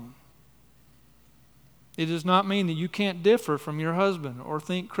your own. It does not mean that you can't differ from your husband or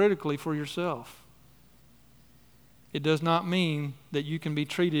think critically for yourself. It does not mean that you can be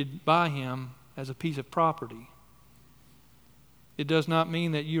treated by him as a piece of property. It does not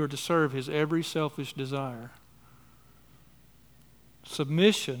mean that you are to serve his every selfish desire.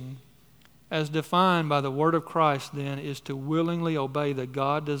 Submission, as defined by the Word of Christ, then, is to willingly obey the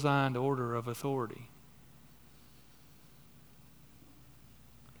God-designed order of authority.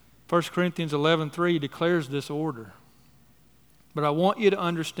 1 Corinthians 11:3 declares this order. But I want you to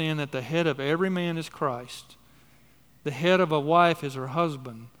understand that the head of every man is Christ. The head of a wife is her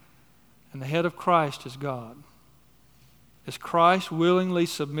husband, and the head of Christ is God. As Christ willingly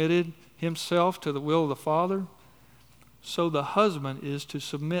submitted himself to the will of the Father, so the husband is to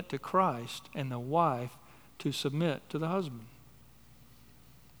submit to Christ, and the wife to submit to the husband.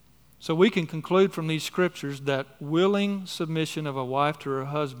 So we can conclude from these scriptures that willing submission of a wife to her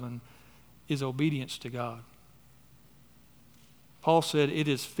husband is obedience to God. Paul said it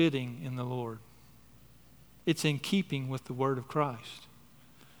is fitting in the Lord. It's in keeping with the word of Christ.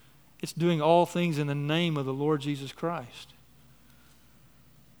 It's doing all things in the name of the Lord Jesus Christ.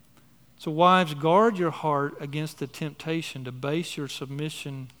 So wives, guard your heart against the temptation to base your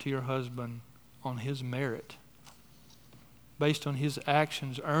submission to your husband on his merit, based on his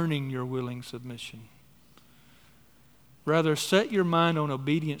actions earning your willing submission. Rather, set your mind on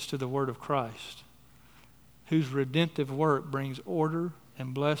obedience to the word of Christ, whose redemptive work brings order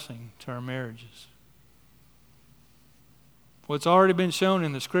and blessing to our marriages. Well, it's already been shown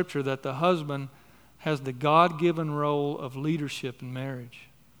in the scripture that the husband has the God-given role of leadership in marriage.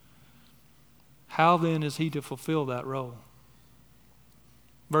 How then is he to fulfill that role?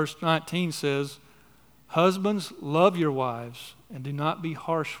 Verse 19 says, husbands, love your wives and do not be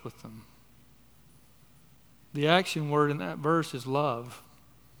harsh with them. The action word in that verse is love.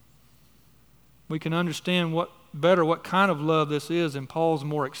 We can understand what kind of love this is in Paul's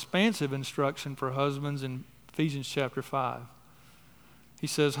more expansive instruction for husbands in Ephesians chapter 5. He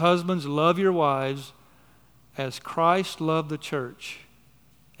says, husbands, love your wives as Christ loved the church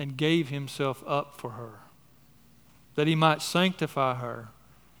and gave himself up for her, that he might sanctify her,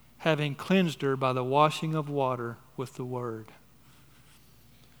 having cleansed her by the washing of water with the word.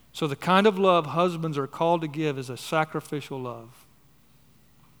 So the kind of love husbands are called to give is a sacrificial love.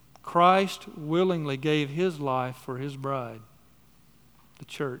 Christ willingly gave his life for his bride, the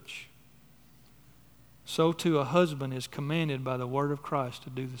church. So too a husband is commanded by the word of Christ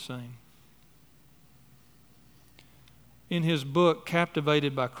to do the same. In his book,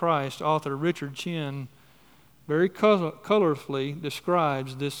 Captivated by Christ, author Richard Chin very colorfully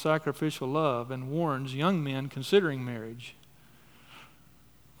describes this sacrificial love and warns young men considering marriage.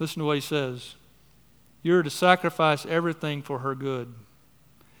 Listen to what he says. You're to sacrifice everything for her good.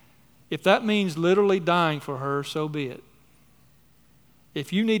 If that means literally dying for her, so be it.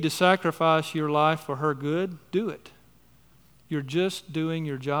 If you need to sacrifice your life for her good, do it. You're just doing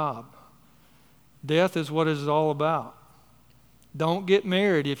your job. Death is what it's all about. Don't get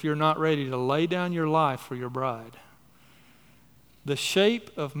married if you're not ready to lay down your life for your bride. The shape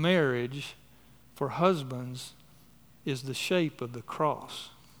of marriage for husbands is the shape of the cross.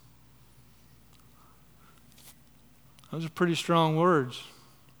 Those are pretty strong words.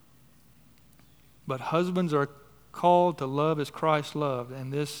 But husbands are called to love as Christ loved,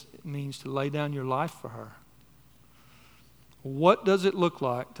 and this means to lay down your life for her. What does it look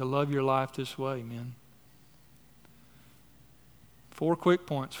like to love your life this way, men? 4 quick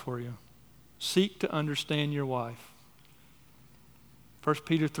points for you. Seek to understand your wife. 1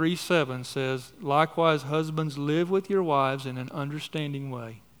 Peter 3:7 says, likewise, husbands, live with your wives in an understanding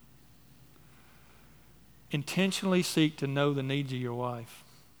way. Intentionally seek to know the needs of your wife.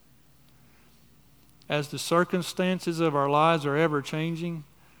 As the circumstances of our lives are ever changing,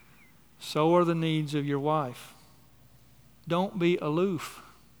 so are the needs of your wife. Don't be aloof.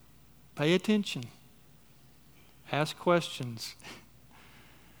 Pay attention. Ask questions.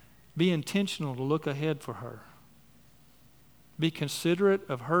 Be intentional to look ahead for her. Be considerate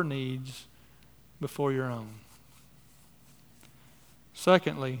of her needs before your own.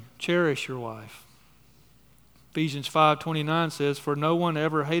 Secondly, cherish your wife. Ephesians 5:29 says, "For no one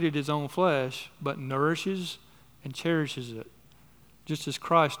ever hated his own flesh, but nourishes and cherishes it, just as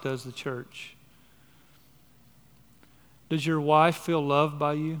Christ does the church." Does your wife feel loved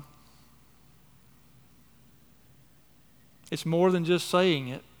by you? It's more than just saying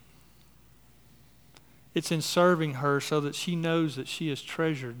it. It's in serving her so that she knows that she is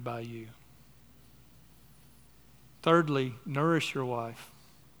treasured by you. Thirdly, nourish your wife.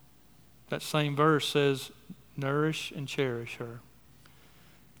 That same verse says, nourish and cherish her.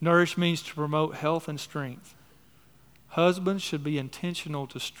 Nourish means to promote health and strength. Husbands should be intentional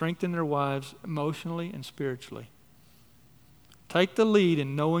to strengthen their wives emotionally and spiritually. Take the lead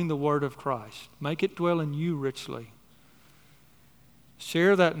in knowing the Word of Christ. Make it dwell in you richly.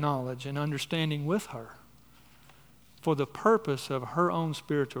 Share that knowledge and understanding with her for the purpose of her own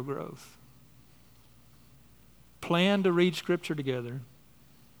spiritual growth. Plan to read Scripture together.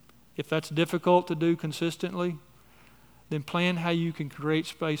 If that's difficult to do consistently, then plan how you can create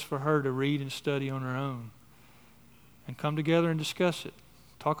space for her to read and study on her own. And come together and discuss it.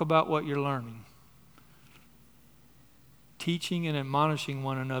 Talk about what you're learning. Teaching and admonishing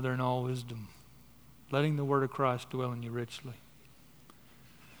one another in all wisdom. Letting the Word of Christ dwell in you richly.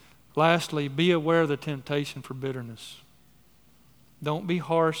 Lastly, be aware of the temptation for bitterness. Don't be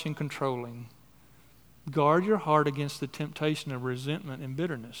harsh and controlling. Guard your heart against the temptation of resentment and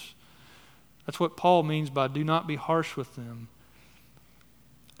bitterness. That's what Paul means by do not be harsh with them.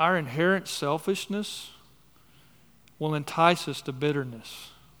 Our inherent selfishness will entice us to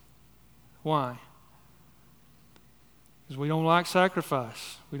bitterness. Why? Because we don't like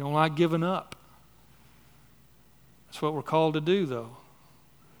sacrifice. We don't like giving up. That's what we're called to do, though.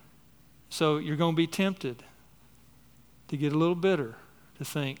 So you're going to be tempted to get a little bitter, to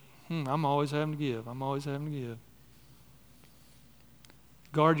think, I'm always having to give. I'm always having to give.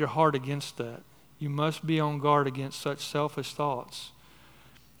 Guard your heart against that. You must be on guard against such selfish thoughts.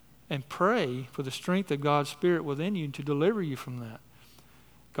 And pray for the strength of God's Spirit within you to deliver you from that.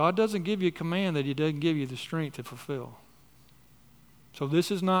 God doesn't give you a command that He doesn't give you the strength to fulfill. So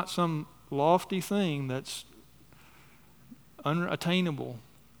this is not some lofty thing that's unattainable.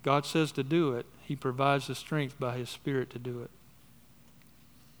 God says to do it. He provides the strength by His Spirit to do it.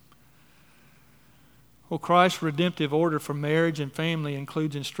 Well, Christ's redemptive order for marriage and family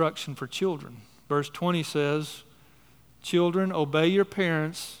includes instruction for children. Verse 20 says, "Children, obey your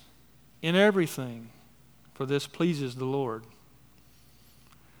parents in everything, for this pleases the Lord."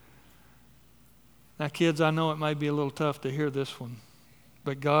 Now, kids, I know it may be a little tough to hear this one,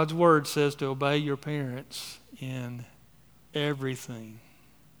 but God's Word says to obey your parents in everything.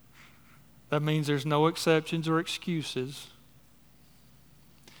 That means there's no exceptions or excuses.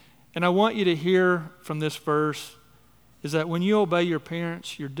 And I want you to hear from this verse is that when you obey your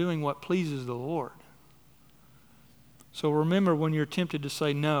parents, you're doing what pleases the Lord. So remember, when you're tempted to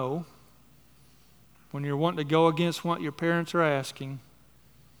say no, when you're wanting to go against what your parents are asking,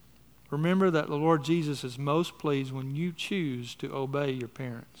 remember that the Lord Jesus is most pleased when you choose to obey your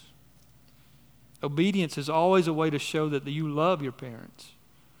parents. Obedience is always a way to show that you love your parents.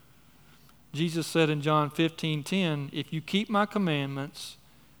 Jesus said in John 15:10, "If you keep my commandments,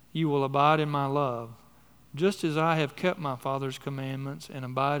 you will abide in my love, just as I have kept my Father's commandments and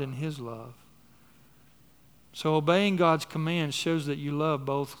abide in His love." So obeying God's commands shows that you love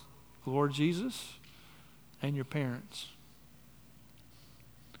both the Lord Jesus and your parents.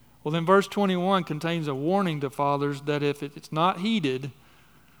 Well, then verse 21 contains a warning to fathers that if it's not heeded,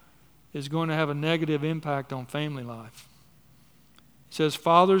 is going to have a negative impact on family life. It says,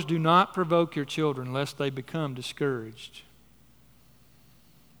 "Fathers, do not provoke your children lest they become discouraged."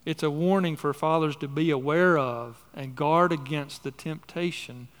 It's a warning for fathers to be aware of and guard against the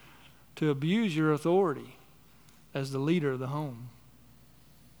temptation to abuse your authority as the leader of the home.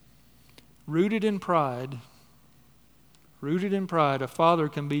 Rooted in pride, a father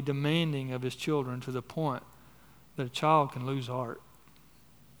can be demanding of his children to the point that a child can lose heart.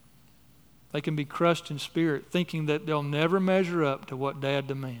 They can be crushed in spirit, thinking that they'll never measure up to what dad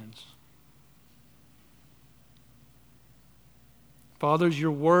demands. Fathers,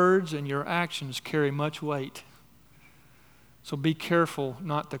 your words and your actions carry much weight. So be careful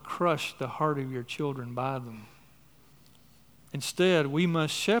not to crush the heart of your children by them. Instead, we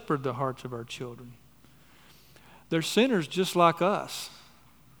must shepherd the hearts of our children. They're sinners just like us.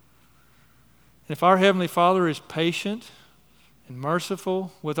 And if our Heavenly Father is patient and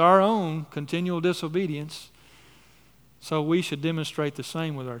merciful with our own continual disobedience, so we should demonstrate the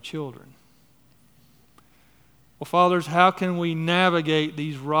same with our children. Well, fathers, how can we navigate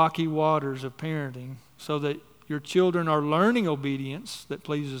these rocky waters of parenting so that your children are learning obedience that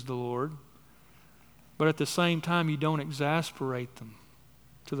pleases the Lord, but at the same time you don't exasperate them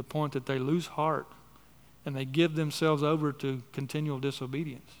to the point that they lose heart and they give themselves over to continual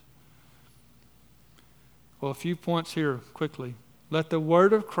disobedience. Well, a few points here quickly. Let the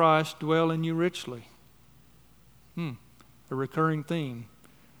word of Christ dwell in you richly. A recurring theme.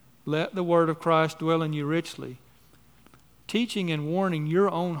 Let the word of Christ dwell in you richly. Teaching and warning your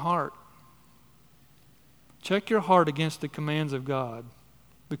own heart. Check your heart against the commands of God,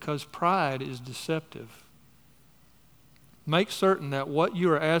 because pride is deceptive. Make certain that what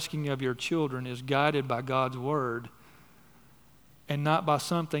you are asking of your children is guided by God's word and not by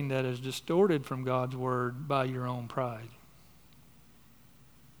something that is distorted from God's word by your own pride.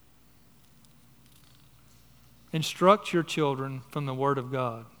 Instruct your children from the word of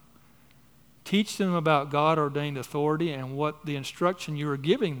God. Teach them about God-ordained authority and what the instruction you are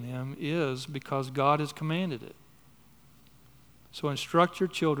giving them is because God has commanded it. So instruct your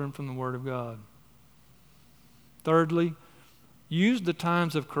children from the word of God. Thirdly, use the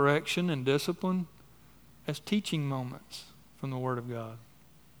times of correction and discipline as teaching moments from the word of God.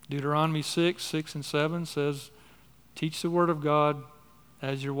 Deuteronomy 6 and 7 says, teach the word of God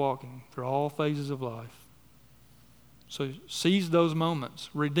as you're walking through all phases of life. So seize those moments,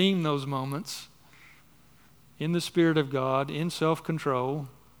 redeem those moments in the Spirit of God, in self-control.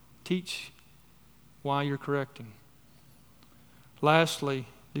 Teach why you're correcting. Lastly,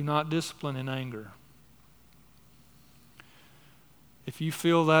 do not discipline in anger. If you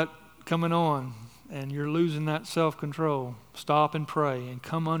feel that coming on and you're losing that self-control, stop and pray and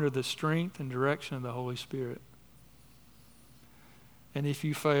come under the strength and direction of the Holy Spirit. And if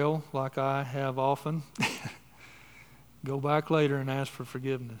you fail, like I have often, go back later and ask for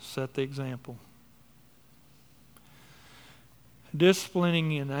forgiveness. Set the example.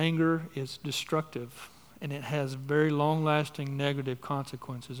 Disciplining in anger is destructive, and it has very long-lasting negative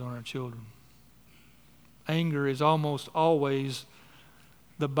consequences on our children. Anger is almost always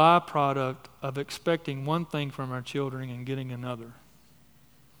the byproduct of expecting one thing from our children and getting another.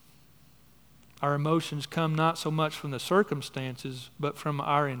 Our emotions come not so much from the circumstances, but from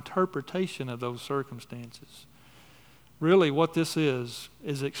our interpretation of those circumstances. Really, what this is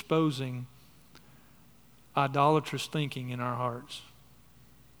exposing idolatrous thinking in our hearts.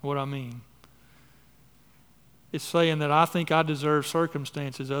 What I mean? It's saying that I think I deserve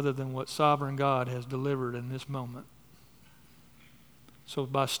circumstances other than what sovereign God has delivered in this moment. So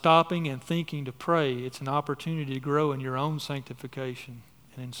by stopping and thinking to pray, it's an opportunity to grow in your own sanctification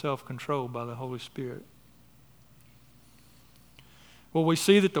and in self-control by the Holy Spirit. Well, we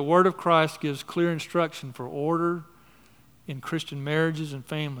see that the Word of Christ gives clear instruction for order in Christian marriages and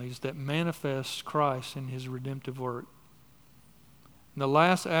families that manifests Christ in His redemptive work. And the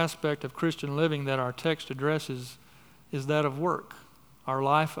last aspect of Christian living that our text addresses is that of work, our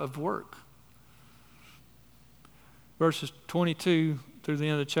life of work. Verses 22 through the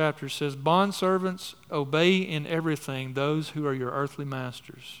end of the chapter says, bondservants, obey in everything those who are your earthly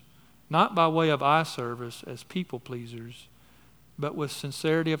masters, not by way of eye service as people pleasers, but with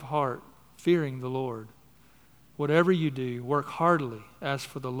sincerity of heart, fearing the Lord. Whatever you do, work heartily as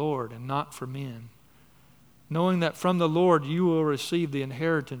for the Lord and not for men, knowing that from the Lord you will receive the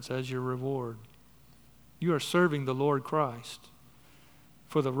inheritance as your reward. You are serving the Lord Christ.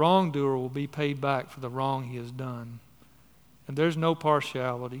 For the wrongdoer will be paid back for the wrong he has done. And there's no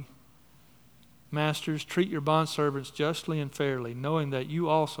partiality. Masters, treat your bondservants justly and fairly, knowing that you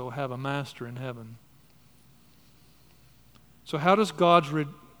also have a master in heaven. So how does God's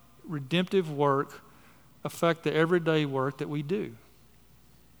redemptive work affect the everyday work that we do?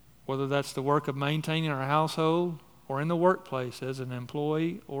 Whether that's the work of maintaining our household or in the workplace as an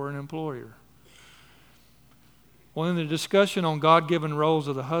employee or an employer. Well, in the discussion on God-given roles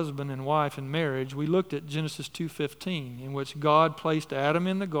of the husband and wife in marriage, we looked at Genesis 2:15, in which God placed Adam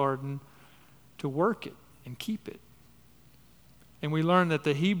in the garden to work it and keep it. And we learned that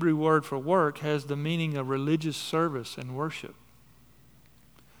the Hebrew word for work has the meaning of religious service and worship.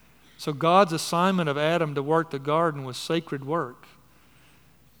 So God's assignment of Adam to work the garden was sacred work.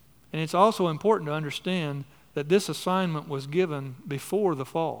 And it's also important to understand that this assignment was given before the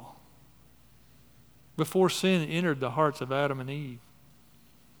fall, before sin entered the hearts of Adam and Eve.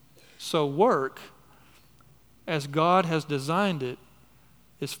 So work, as God has designed it,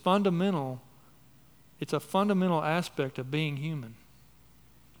 is fundamental. It's a fundamental aspect of being human.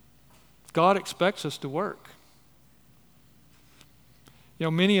 God expects us to work. You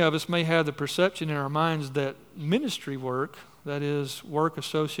know, many of us may have the perception in our minds that ministry work, that is, work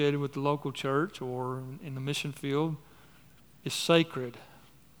associated with the local church or in the mission field, is sacred,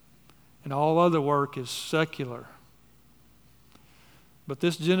 and all other work is secular. But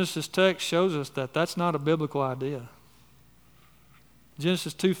this Genesis text shows us that that's not a biblical idea.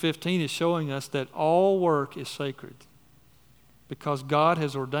 Genesis 2:15 is showing us that all work is sacred because God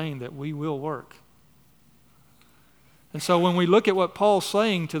has ordained that we will work. And so when we look at what Paul's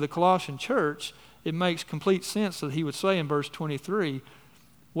saying to the Colossian church, it makes complete sense that he would say in verse 23,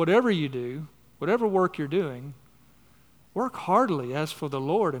 whatever you do, whatever work you're doing, work heartily as for the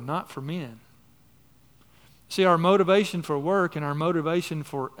Lord and not for men. See, our motivation for work and our motivation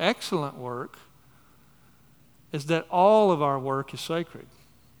for excellent work is that all of our work is sacred.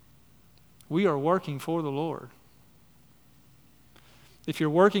 We are working for the Lord. If you're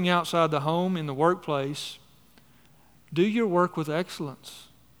working outside the home, in the workplace, do your work with excellence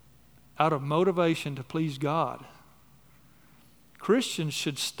out of motivation to please God. Christians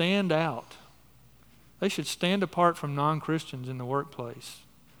should stand out. They should stand apart from non-Christians in the workplace,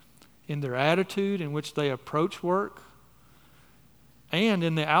 in their attitude in which they approach work, and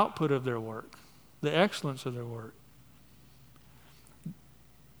in the output of their work, the excellence of their work.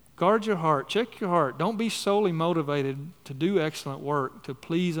 Guard your heart. Check your heart. Don't be solely motivated to do excellent work, to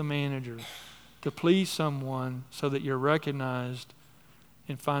please a manager, to please someone so that you're recognized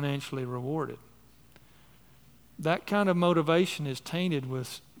and financially rewarded. That kind of motivation is tainted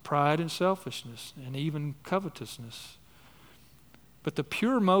with pride and selfishness and even covetousness. But the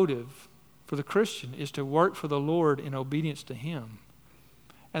pure motive for the Christian is to work for the Lord in obedience to Him.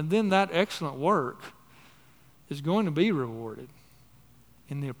 And then that excellent work is going to be rewarded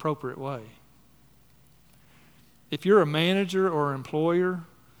in the appropriate way. If you're a manager or employer,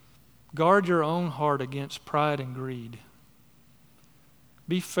 guard your own heart against pride and greed.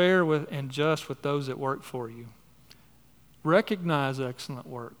 Be fair with and just with those that work for you. Recognize excellent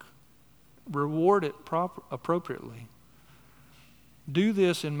work. Reward it appropriately. Do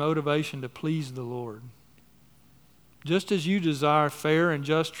this in motivation to please the Lord. Just as you desire fair and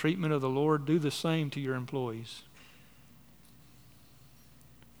just treatment of the Lord, do the same to your employees.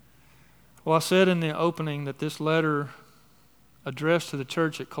 Well, I said in the opening that this letter addressed to the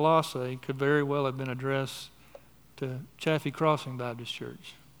church at Colossae could very well have been addressed to Chaffee Crossing Baptist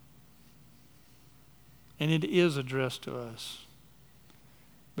Church. And it is addressed to us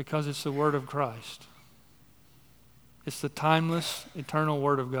because it's the Word of Christ. It's the timeless, eternal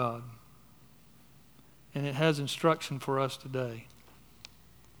Word of God. And it has instruction for us today.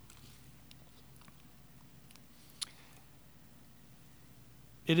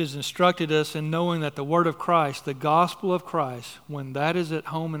 It has instructed us in knowing that the Word of Christ, the gospel of Christ, when that is at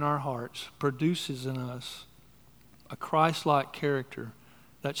home in our hearts, produces in us a Christ-like character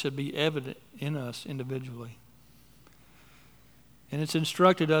that should be evident in us individually. And it's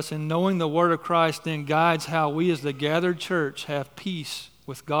instructed us in knowing the Word of Christ then guides how we as the gathered church have peace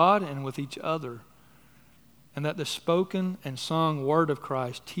with God and with each other. And that the spoken and sung Word of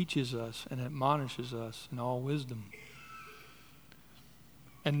Christ teaches us and admonishes us in all wisdom.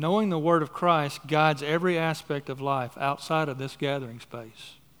 And knowing the Word of Christ guides every aspect of life outside of this gathering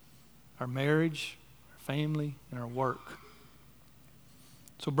space. Our marriage, our family, and our work.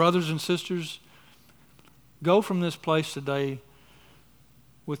 So brothers and sisters, go from this place today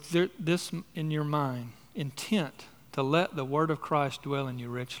with this in your mind, intent to let the Word of Christ dwell in you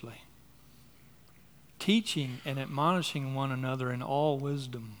richly. Teaching and admonishing one another in all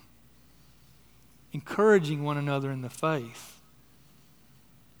wisdom. Encouraging one another in the faith.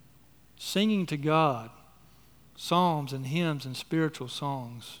 Singing to God psalms and hymns and spiritual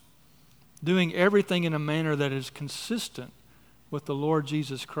songs. Doing everything in a manner that is consistent with the Lord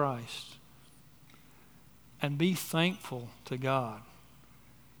Jesus Christ. And be thankful to God.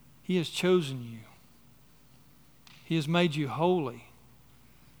 He has chosen you. He has made you holy.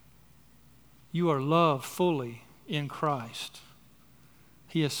 You are loved fully in Christ.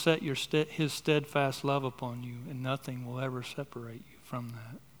 He has set His steadfast love upon you, and nothing will ever separate you from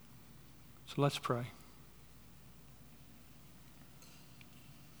that. So let's pray.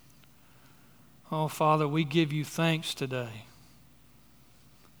 Oh, Father, we give you thanks today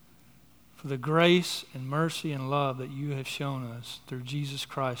for the grace and mercy and love that you have shown us through Jesus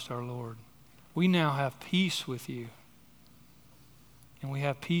Christ our Lord. We now have peace with you, and we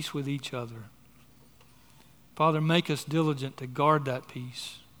have peace with each other. Father, make us diligent to guard that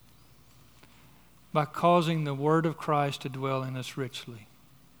peace by causing the Word of Christ to dwell in us richly.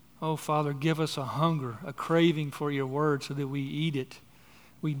 Oh, Father, give us a hunger, a craving for your Word so that we eat it.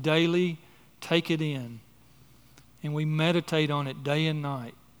 We daily take it in, and we meditate on it day and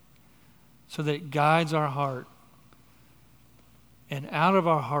night so that it guides our heart, and out of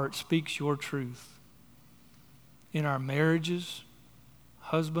our heart speaks your truth in our marriages,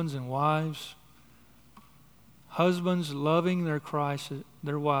 husbands and wives, Husbands loving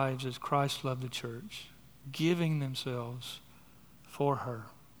their wives as Christ loved the church, giving themselves for her,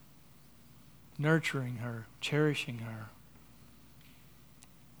 nurturing her, cherishing her.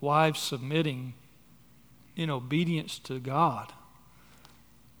 Wives submitting in obedience to God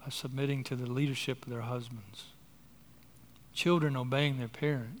by submitting to the leadership of their husbands. Children obeying their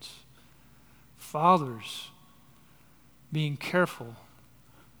parents. Fathers being careful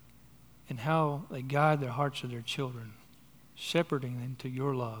in how they guide their hearts of their children, shepherding them to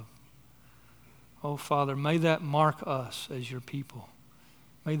your love. Oh, Father, may that mark us as your people.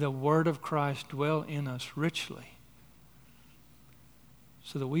 May the word of Christ dwell in us richly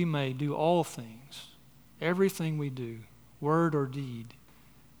so that we may do all things, everything we do, word or deed,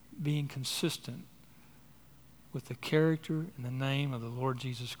 being consistent with the character and the name of the Lord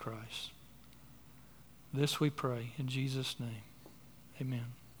Jesus Christ. This we pray in Jesus' name.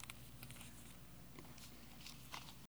 Amen.